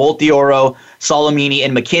looks like Bolt d'Oro, Solomini,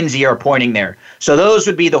 and McKinsey are pointing there. So those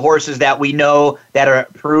would be the horses that we know that are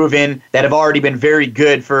proven, that have already been very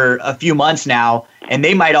good for a few months now, and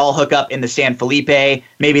they might all hook up in the San Felipe.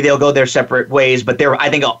 Maybe they'll go their separate ways, but they're, I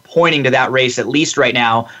think, pointing to that race at least right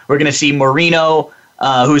now. We're going to see Marino,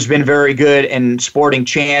 who's been very good, and Sporting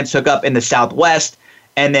Chance hook up in the Southwest.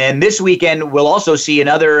 And then this weekend, we'll also see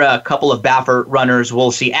another couple of Baffert runners.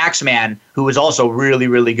 We'll see Axeman, who is also really,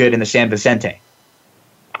 really good in the San Vicente.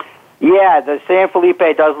 Yeah, the San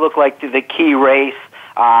Felipe does look like the key race.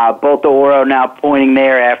 Bolt d'Oro now pointing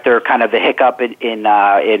there after kind of the hiccup in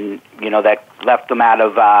that left them out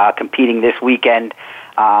of competing this weekend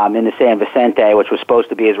in the San Vicente, which was supposed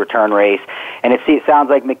to be his return race. And it sounds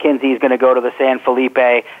like McKinsey is going to go to the San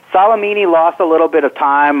Felipe. Solomini lost a little bit of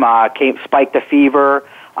time, spiked a fever.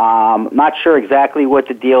 Not sure exactly what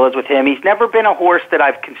the deal is with him. He's never been a horse that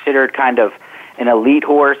I've considered kind of an elite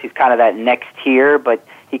horse. He's kind of that next tier, but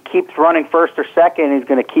he keeps running first or second. He's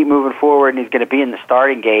going to keep moving forward, and he's going to be in the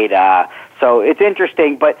starting gate So it's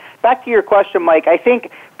interesting. But back to your question, Mike, I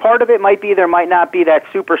think part of it might be there might not be that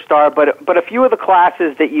superstar, but a few of the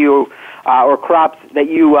classes that you or crops that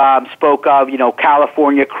you spoke of,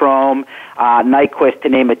 California Chrome, Nyquist, to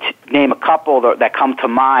name a couple that come to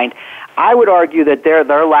mind. I would argue that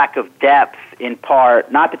their lack of depth, in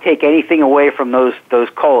part, not to take anything away from those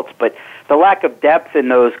Colts, but the lack of depth in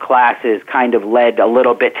those classes kind of led a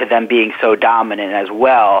little bit to them being so dominant as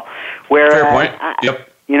well. Whereas, fair point. Yep.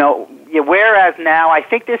 Whereas now I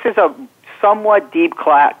think this is a somewhat deep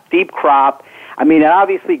crop. I mean,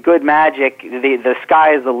 obviously good magic. The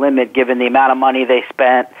sky is the limit given the amount of money they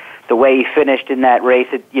spent, the way he finished in that race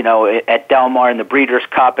at Del Mar in the Breeders'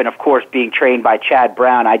 Cup, and of course being trained by Chad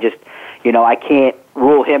Brown. I can't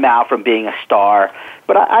rule him out from being a star.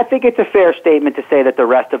 But I think it's a fair statement to say that the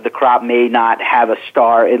rest of the crop may not have a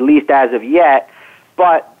star, at least as of yet.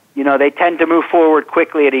 But, they tend to move forward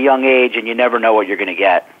quickly at a young age, and you never know what you're going to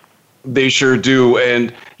get. They sure do.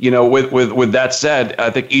 And, with that said, I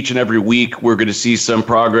think each and every week we're going to see some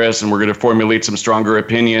progress, and we're going to formulate some stronger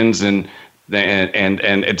opinions, and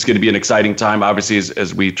it's going to be an exciting time, obviously,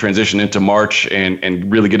 as we transition into March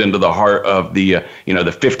and really get into the heart of the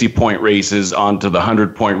 50-point races onto the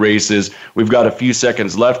 100-point races. We've got a few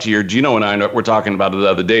seconds left here. Gino and I were talking about it the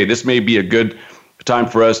other day. This may be a good time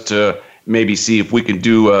for us to maybe see if we can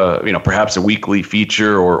do perhaps a weekly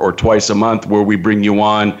feature or twice a month where we bring you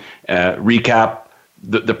on, recap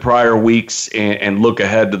the prior weeks and look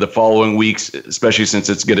ahead to the following weeks, especially since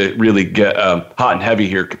it's going to really get hot and heavy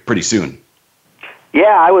here pretty soon.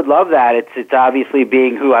 Yeah, I would love that. It's obviously,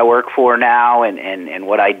 being who I work for now and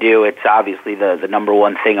what I do, it's obviously the number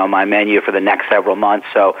one thing on my menu for the next several months.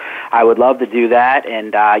 So I would love to do that.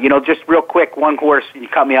 And, just real quick, one horse, you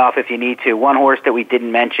cut me off if you need to, one horse that we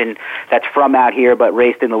didn't mention that's from out here but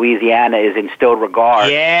raced in Louisiana is Instilled Regard.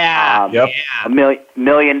 Yeah. Yep. A $1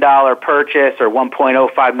 million purchase or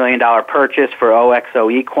 $1.05 million purchase for OXO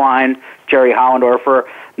Equine, Jerry Hollendorfer.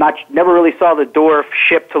 Never really saw the door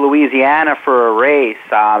shipped to Louisiana for a race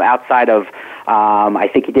outside of, I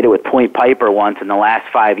think he did it with Point Piper once in the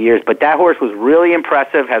last 5 years. But that horse was really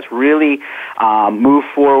impressive, has really moved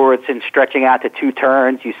forward since stretching out to 2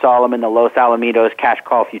 turns. You saw him in the Los Alamitos Cash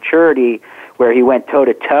Call Futurity, where he went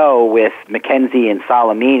toe-to-toe with McKenzie and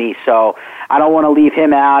Salamini. So I don't want to leave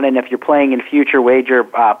him out. And if you're playing in future wager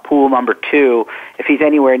pool number 2, if he's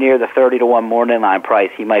anywhere near the 30-1 morning line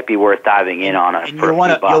price, he might be worth diving in on. You'll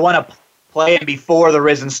want to play him before the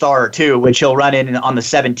Risen Star too, which he'll run in on the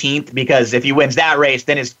 17th, because if he wins that race,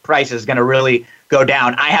 then his price is going to really go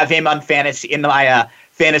down. I have him on fantasy in my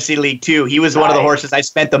fantasy league too. He was one of the horses I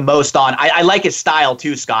spent the most on. I like his style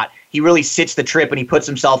too, Scott. He really sits the trip and he puts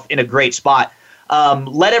himself in a great spot.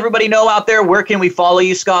 Let everybody know out there, where can we follow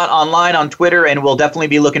you, Scott, online, on Twitter, and we'll definitely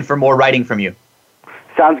be looking for more writing from you.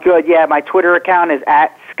 Sounds good. Yeah, my Twitter account is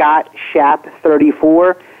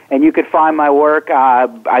 @ScottShap34, and you can find my work at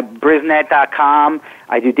Brisnet.com.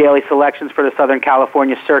 I do daily selections for the Southern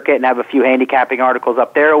California circuit and have a few handicapping articles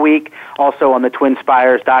up there a week, also on the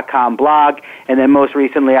TwinSpires.com blog. And then most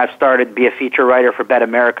recently I've started to be a feature writer for Bet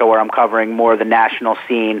America, where I'm covering more of the national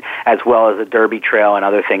scene as well as the Derby Trail and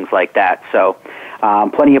other things like that. So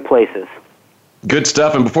plenty of places. Good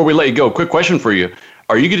stuff. And before we let you go, quick question for you.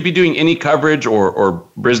 Are you going to be doing any coverage, or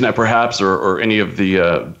Brisnet perhaps, or any of the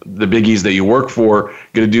biggies that you work for,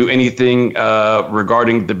 going to do anything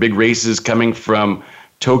regarding the big races coming from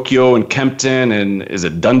Tokyo and Kempton, and is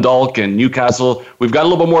it Dundalk and Newcastle? We've got a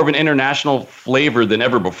little bit more of an international flavor than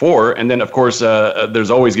ever before. And then, of course,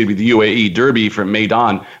 there's always going to be the UAE Derby from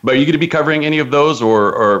Maidan. But are you going to be covering any of those,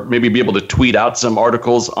 or maybe be able to tweet out some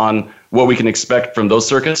articles on what we can expect from those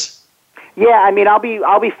circuits? Yeah, I mean, I'll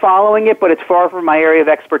be following it, but it's far from my area of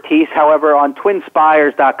expertise. However, on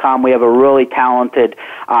TwinSpires.com, we have a really talented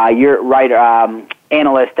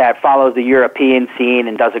analyst that follows the European scene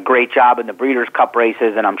and does a great job in the Breeders' Cup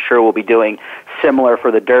races, and I'm sure we'll be doing similar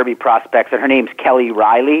for the Derby prospects. And her name's Kelly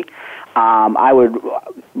Riley. I would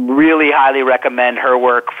really highly recommend her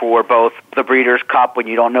work for both the Breeders' Cup when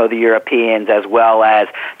you don't know the Europeans, as well as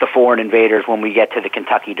the foreign invaders when we get to the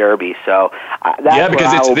Kentucky Derby. So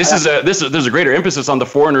that's because there's a greater emphasis on the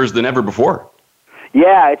foreigners than ever before.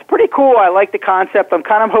 Yeah, it's pretty cool. I like the concept. I'm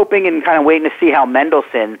kind of hoping and kind of waiting to see how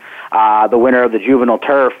Mendelssohn, the winner of the Juvenile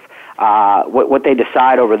Turf, what they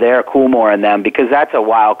decide over there, Coolmore and them, because that's a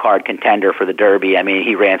wild card contender for the Derby. I mean,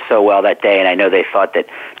 he ran so well that day, and I know they thought that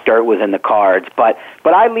dirt was in the cards. But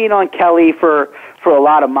I lean on Kelly for a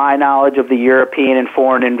lot of my knowledge of the European and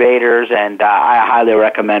foreign invaders, and I highly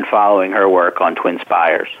recommend following her work on Twin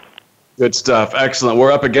Spires. Good stuff. Excellent.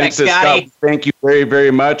 We're up against Thanks, it, Scott. Thank you very,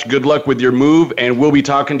 very much. Good luck with your move, and we'll be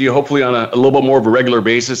talking to you hopefully on a little bit more of a regular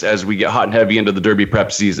basis as we get hot and heavy into the Derby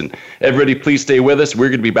prep season. Everybody, please stay with us. We're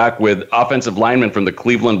going to be back with offensive lineman from the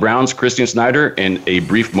Cleveland Browns, Christian Schneider, in a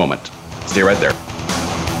brief moment. Stay right there.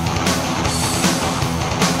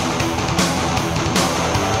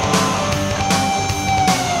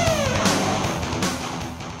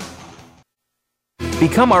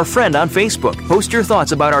 Become our friend on Facebook. Post your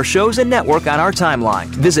thoughts about our shows and network on our timeline.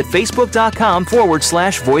 Visit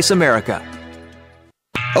facebook.com/Voice America.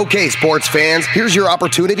 Okay, sports fans, here's your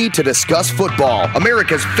opportunity to discuss football,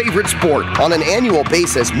 America's favorite sport. On an annual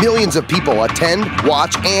basis, millions of people attend,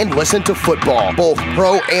 watch, and listen to football, both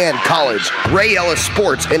pro and college. Ray Ellis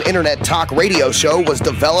Sports, an internet talk radio show, was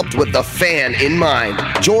developed with the fan in mind.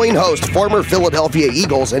 Join host, former Philadelphia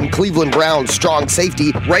Eagles and Cleveland Browns strong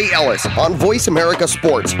safety Ray Ellis on Voice America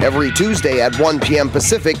Sports every Tuesday at 1 p.m.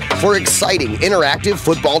 Pacific for exciting, interactive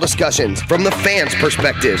football discussions from the fans'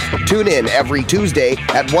 perspective. Tune in every Tuesday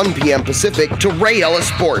at 1 p.m. Pacific to Ray Ellis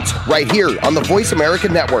Sports right here on the Voice America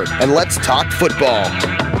Network, and let's talk football.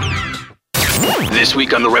 This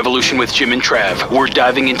week on The Revolution with Jim and Trav, we're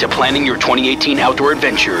diving into planning your 2018 outdoor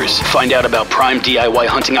adventures. Find out about prime DIY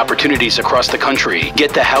hunting opportunities across the country.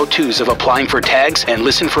 Get the how-tos of applying for tags and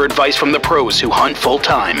listen for advice from the pros who hunt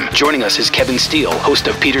full-time. Joining us is Kevin Steele, host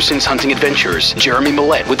of Peterson's Hunting Adventures, Jeremy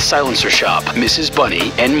Millette with Silencer Shop, Mrs.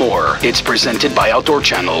 Bunny, and more. It's presented by Outdoor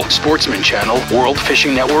Channel, Sportsman Channel, World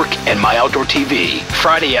Fishing Network, and My Outdoor TV.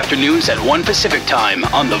 Friday afternoons at 1 Pacific Time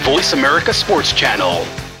on the Voice America Sports Channel.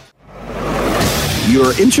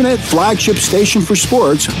 Your internet flagship station for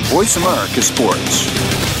sports, Voice America Sports.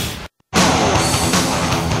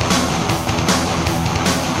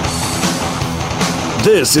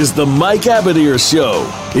 This is the Mike Abadir Show.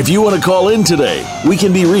 If you want to call in today, we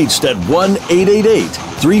can be reached at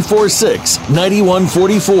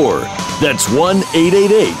 1-888-346-9144. That's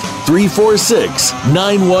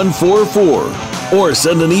 1-888-346-9144. Or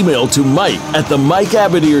send an email to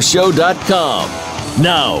mike@themikeabadirshow.com.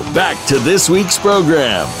 Now, back to this week's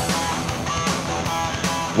program.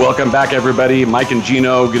 Welcome back, everybody. Mike and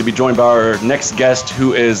Gino going to be joined by our next guest,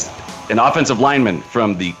 who is an offensive lineman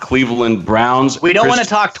from the Cleveland Browns. We don't want to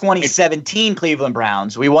talk 2017 Cleveland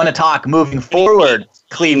Browns. We want to talk moving forward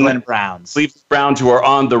Cleveland Browns. Cleveland Browns, who are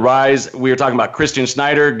on the rise. We are talking about Christian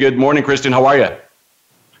Schneider. Good morning, Christian. How are you?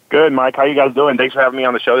 Good, Mike. How you guys doing? Thanks for having me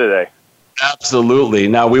on the show today. Absolutely.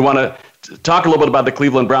 Now, we want to talk a little bit about the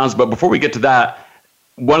Cleveland Browns, but before we get to that,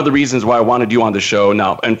 one of the reasons why I wanted you on the show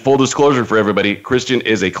now, and full disclosure for everybody, Christian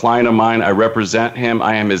is a client of mine. I represent him.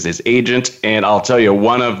 I am his agent. And I'll tell you,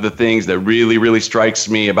 one of the things that really, really strikes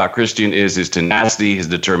me about Christian is his tenacity, his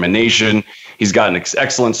determination. He's got an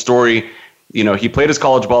excellent story. You know, he played his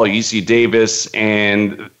college ball at UC Davis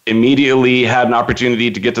and immediately had an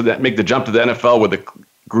opportunity to get to make the jump to the NFL with the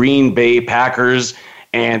Green Bay Packers.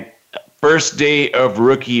 And first day of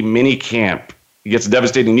rookie minicamp, he gets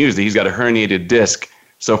devastating news that he's got a herniated disc.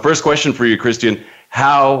 So first question for you, Christian,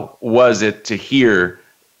 how was it to hear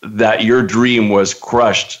that your dream was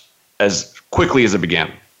crushed as quickly as it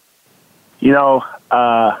began? You know,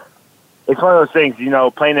 it's one of those things, you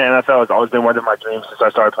know, playing in the NFL has always been one of my dreams since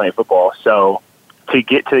I started playing football. So to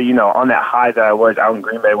get to, you know, on that high that I was out in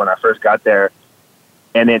Green Bay when I first got there,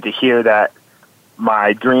 and then to hear that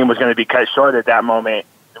my dream was going to be cut short at that moment,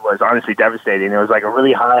 it was honestly devastating. It was like a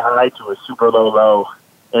really high to a super low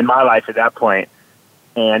in my life at that point.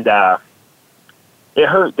 And it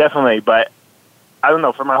hurt, definitely, but I don't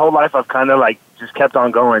know. For my whole life, I've kind of like just kept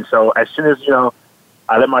on going. So as soon as, you know,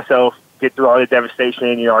 I let myself get through all the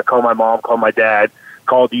devastation, you know, I called my mom, called my dad,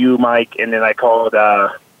 called you, Mike, and then I called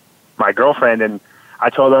my girlfriend, and I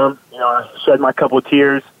told them, you know, I shed my couple of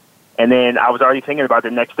tears, and then I was already thinking about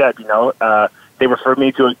the next step, you know. They referred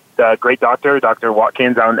me to a great doctor, Dr.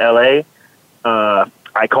 Watkins out in L.A.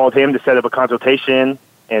 I called him to set up a consultation,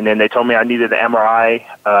 and then they told me I needed an MRI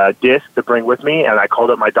disc to bring with me, and I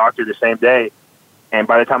called up my doctor the same day. And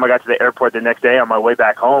by the time I got to the airport the next day on my way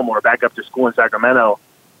back home or back up to school in Sacramento,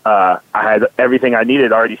 I had everything I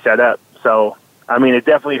needed already set up. So, I mean, it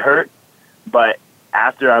definitely hurt, but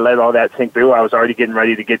after I let all that sink through, I was already getting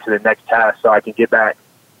ready to get to the next task so I can get back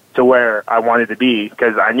to where I wanted to be,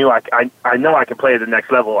 because I knew I know I could play at the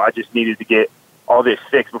next level. I just needed to get all this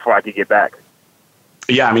fixed before I could get back.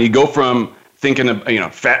 Yeah, I mean, you go from thinking of,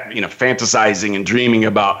 fantasizing and dreaming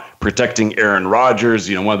about protecting Aaron Rodgers,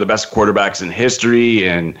 you know, one of the best quarterbacks in history,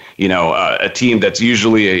 and, you know, a team that's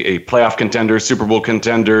usually a playoff contender, Super Bowl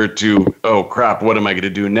contender, to, oh, crap, what am I going to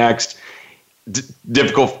do next?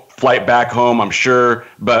 Difficult flight back home, I'm sure,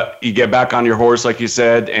 but you get back on your horse, like you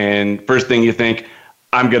said, and first thing you think,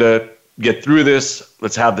 I'm going to get through this.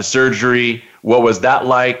 Let's have the surgery. What was that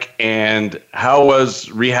like? And how was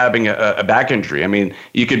rehabbing a back injury? I mean,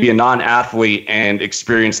 you could be a non-athlete and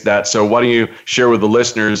experience that. So why don't you share with the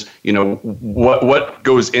listeners, what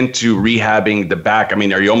goes into rehabbing the back? I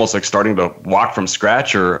mean, are you almost like starting to walk from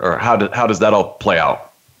scratch, or how does that all play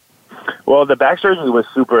out? Well, the back surgery was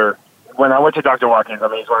super. When I went to Dr. Watkins, I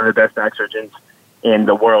mean, he's one of the best back surgeons in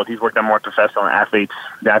the world. He's worked on more professional athletes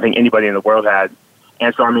than I think anybody in the world has.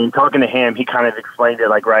 And so, I mean, talking to him, he kind of explained it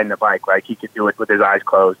like riding a bike. Like, he could do it with his eyes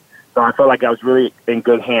closed. So I felt like I was really in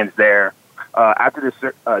good hands there. After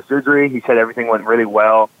the surgery, he said everything went really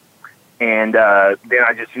well. And then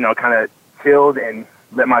I just, kind of chilled and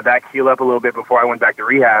let my back heal up a little bit before I went back to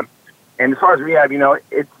rehab. And as far as rehab,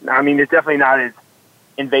 it's definitely not as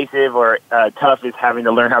invasive or tough as having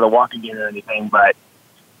to learn how to walk again or anything. But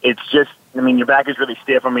it's just, your back is really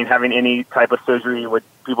stiff. Having any type of surgery with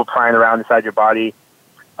people prying around inside your body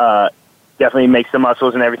definitely makes the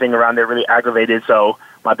muscles and everything around there really aggravated. So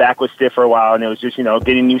my back was stiff for a while, and it was just,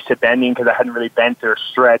 getting used to bending because I hadn't really bent or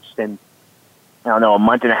stretched in, a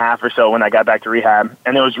month and a half or so when I got back to rehab.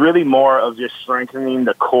 And it was really more of just strengthening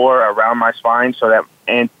the core around my spine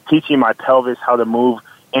and teaching my pelvis how to move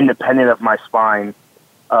independent of my spine,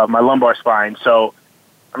 my lumbar spine. So,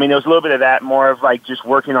 it was a little bit of that, more of like just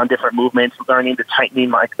working on different movements, learning to tighten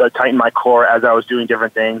my core as I was doing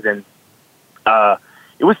different things. And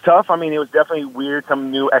it was tough. It was definitely weird,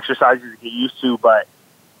 some new exercises to get used to. But,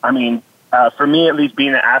 for me, at least,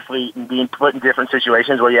 being an athlete and being put in different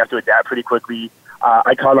situations where you have to adapt pretty quickly,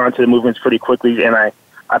 I caught on to the movements pretty quickly, and I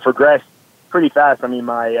progressed pretty fast.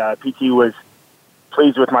 My PT was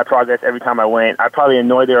pleased with my progress every time I went. I probably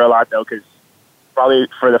annoyed her a lot, though, because probably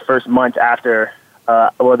for the first month after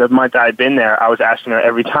the month I had been there, I was asking her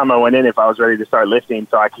every time I went in if I was ready to start lifting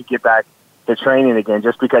so I could get back to training again,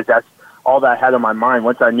 just because that's all that I had on my mind.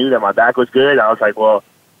 Once I knew that my back was good, I was like, well,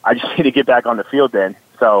 I just need to get back on the field then.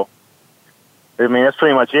 So, that's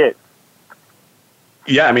pretty much it.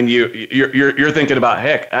 Yeah, you're thinking about,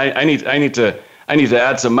 heck, I need to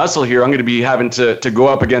add some muscle here. I'm going to be having to go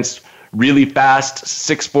up against really fast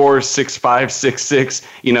 6'4", 6'5",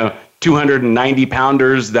 6'6", 290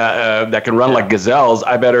 pounders that can run like gazelles.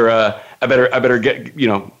 I better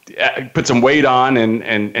get, put some weight on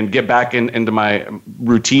and get back into my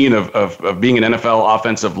routine of being an NFL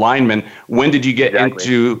offensive lineman. When did you get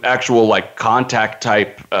into actual like contact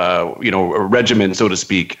type, regimen, so to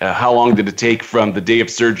speak? How long did it take from the day of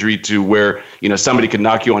surgery to where, somebody could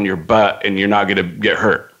knock you on your butt and you're not going to get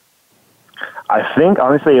hurt? I think,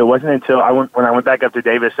 honestly, it wasn't until when I went back up to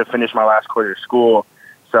Davis to finish my last quarter of school.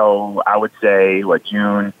 So I would say,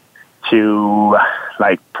 June to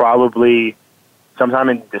probably sometime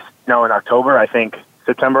in October. I think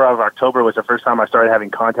September or October was the first time I started having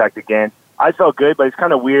contact again. I felt good, but it's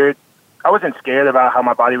kind of weird. I wasn't scared about how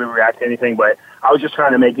my body would react to anything, but I was just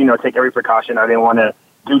trying to take every precaution. I didn't want to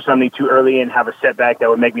do something too early and have a setback that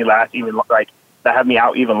would make me last that have me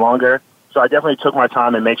out even longer. So I definitely took my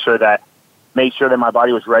time and made sure that my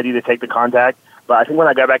body was ready to take the contact. But I think when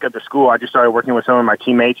I got back up to school, I just started working with some of my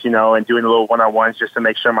teammates, and doing a little one-on-ones just to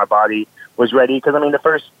make sure my body was ready. Because,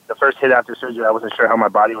 the first hit after surgery, I wasn't sure how my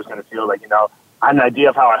body was going to feel. I had an idea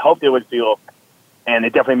of how I hoped it would feel, and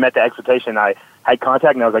it definitely met the expectation. I had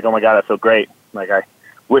contact, and I was like, oh, my God, I feel great. I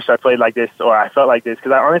wish I played like this or I felt like this,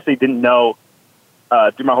 because I honestly didn't know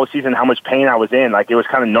through my whole season how much pain I was in. It was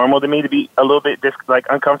kind of normal to me to be a little bit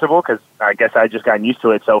uncomfortable, because I guess I had just gotten used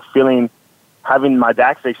to it. So having my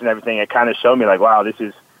back fixed and everything, it kind of showed me wow, this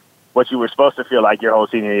is what you were supposed to feel like your whole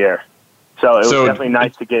senior year. So it was definitely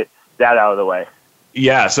nice to get that out of the way.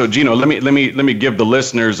 Yeah. So Gino, let me give the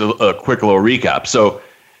listeners a quick little recap.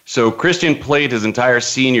 So Christian played his entire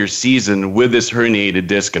senior season with this herniated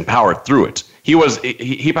disc and powered through it.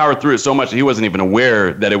 He powered through it so much that he wasn't even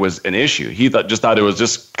aware that it was an issue. He just thought it was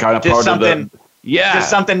just kind of part of the. Yeah, just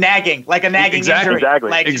something nagging, like a nagging injury.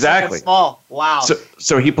 Exactly. Small. Wow.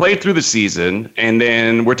 So he played through the season, and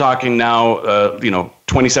then we're talking now,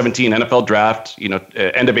 2017 NFL draft.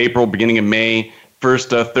 End of April, beginning of May. First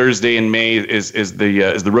Thursday in May is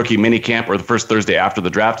the rookie mini camp, or the first Thursday after the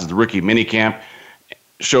draft is the rookie mini camp.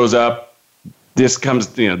 Shows up. This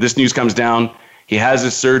news comes down. He has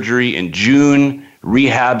his surgery in June,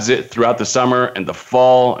 rehabs it throughout the summer and the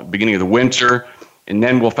fall, beginning of the winter. And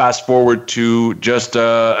then we'll fast forward to just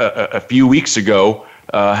a few weeks ago,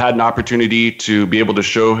 had an opportunity to be able to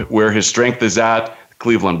show where his strength is at. The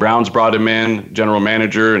Cleveland Browns brought him in, general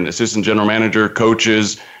manager and assistant general manager,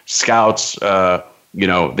 coaches, scouts. They'll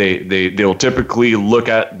typically look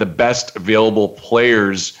at the best available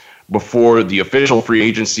players before the official free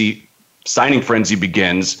agency signing frenzy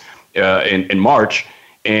begins in March.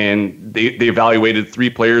 and they evaluated 3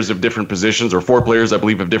 players of different positions, or 4 players, I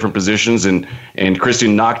believe, of different positions, and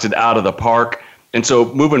Christian knocked it out of the park. And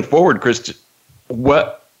so moving forward, Christian,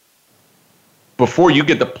 before you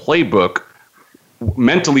get the playbook,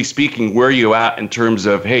 mentally speaking, where are you at in terms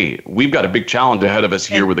of, hey, we've got a big challenge ahead of us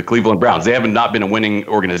here with the Cleveland Browns. They haven't not been a winning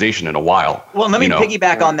organization in a while. Well, let me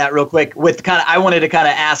piggyback on that real quick with I wanted to kind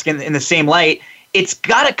of ask in the same light. It's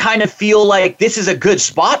got to kind of feel like this is a good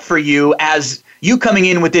spot for you as you coming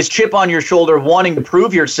in with this chip on your shoulder, wanting to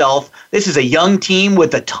prove yourself. This is a young team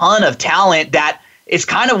with a ton of talent that is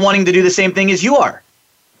kind of wanting to do the same thing as you are.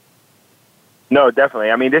 No,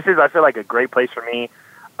 definitely. I mean, this is, I feel like, a great place for me.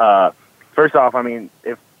 First off, I mean,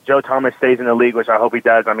 if Joe Thomas stays in the league, which I hope he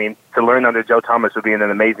does, I mean, to learn under Joe Thomas would be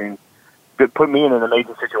put me in an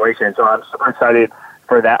amazing situation. So I'm super excited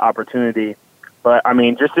for that opportunity. But, I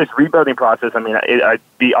mean, just this rebuilding process, I mean, it'd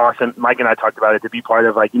be awesome. Mike and I talked about it, to be part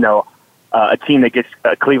of, like, a team that gets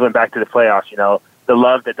Cleveland back to the playoffs. The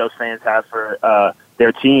love that those fans have for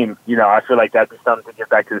their team, I feel like that'd be something to give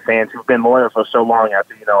back to the fans who've been loyal for so long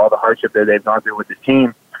after, all the hardship that they've gone through with this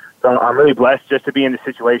team. So I'm really blessed just to be in the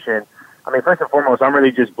situation. I mean, first and foremost, I'm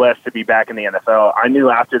really just blessed to be back in the NFL. I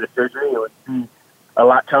knew after the surgery it would be a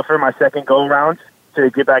lot tougher my second go-around to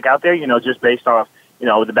get back out there, just based off,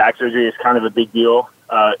 the back surgery is kind of a big deal.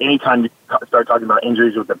 Anytime you start talking about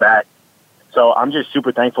injuries with the back. So I'm just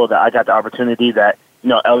super thankful that I got the opportunity that,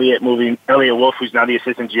 Elliot Wolf, who's now the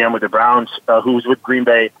assistant GM with the Browns, who was with Green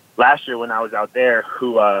Bay last year when I was out there,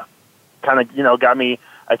 who kind of, got me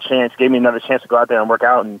a chance, gave me another chance to go out there and work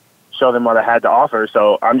out and show them what I had to offer.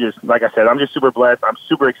 So I'm just, like I said, I'm just super blessed. I'm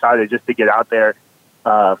super excited just to get out there.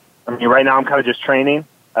 I mean, right now I'm kind of just training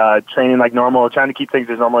like normal, trying to keep things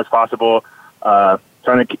as normal as possible,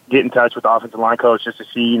 trying to get in touch with the offensive line coach just to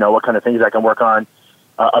see, what kind of things I can work on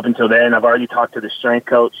up until then. I've already talked to the strength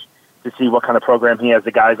coach to see what kind of program he has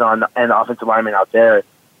the guys on and the offensive linemen out there.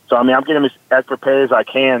 So, I mean, I'm getting as prepared as I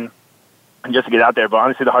can just to get out there. But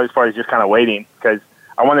honestly, the hardest part is just kind of waiting because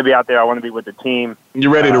I want to be out there. I want to be with the team.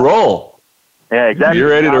 You're ready to roll. Yeah, exactly. You're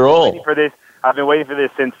ready to roll. I've been waiting for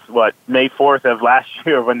this since, May 4th of last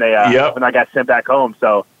year when when I got sent back home.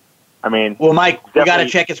 So, I mean. Well, Mike, we got to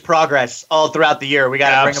check his progress all throughout the year. We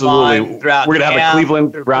got to bring him on throughout. We're going to have a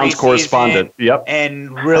Cleveland Browns correspondent. Yep.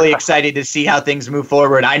 And really excited to see how things move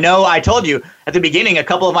forward. I know I told you at the beginning, a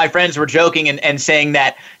couple of my friends were joking and saying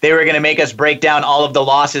that they were going to make us break down all of the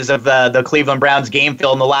losses of the Cleveland Browns game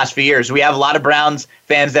film in the last few years. We have a lot of Browns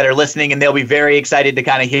fans that are listening, and they'll be very excited to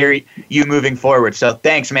kind of hear you moving forward. So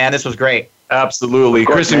thanks, man. This was great. Absolutely.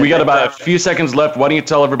 Christian, we got about a few seconds left. Why don't you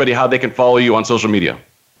tell everybody how they can follow you on social media?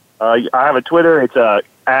 I have a Twitter. It's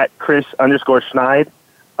at Chris_Schneid.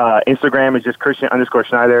 Instagram is just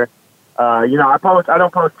Christian_Schneider. I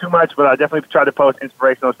don't post too much, but I definitely try to post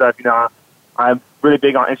inspirational stuff. I'm really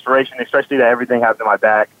big on inspiration, especially that everything has in my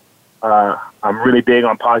back. I'm really big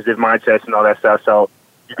on positive mindsets and all that stuff. So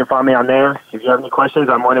you can find me on there. If you have any questions,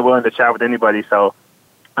 I'm more than willing to chat with anybody. So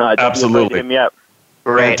absolutely, hit me up.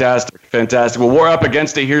 Fantastic. Well, we're up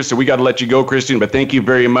against it here, so we got to let you go, Christian, but thank you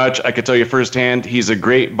very much. I can tell you firsthand, he's a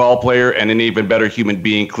great ball player and an even better human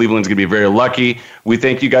being. Cleveland's going to be very lucky. We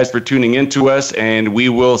thank you guys for tuning in to us, and we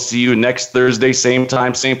will see you next Thursday, same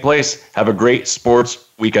time, same place. Have a great sports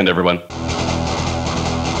weekend, everyone.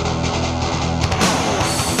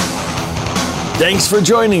 Thanks for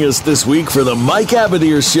joining us this week for the Mike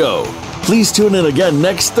Abadir Show. Please tune in again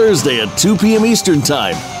next Thursday at 2 p.m. Eastern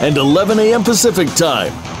Time and 11 a.m. Pacific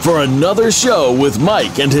Time for another show with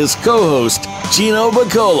Mike and his co-host, Gino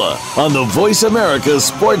Bacola, on the Voice America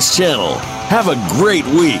Sports Channel. Have a great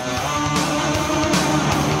week.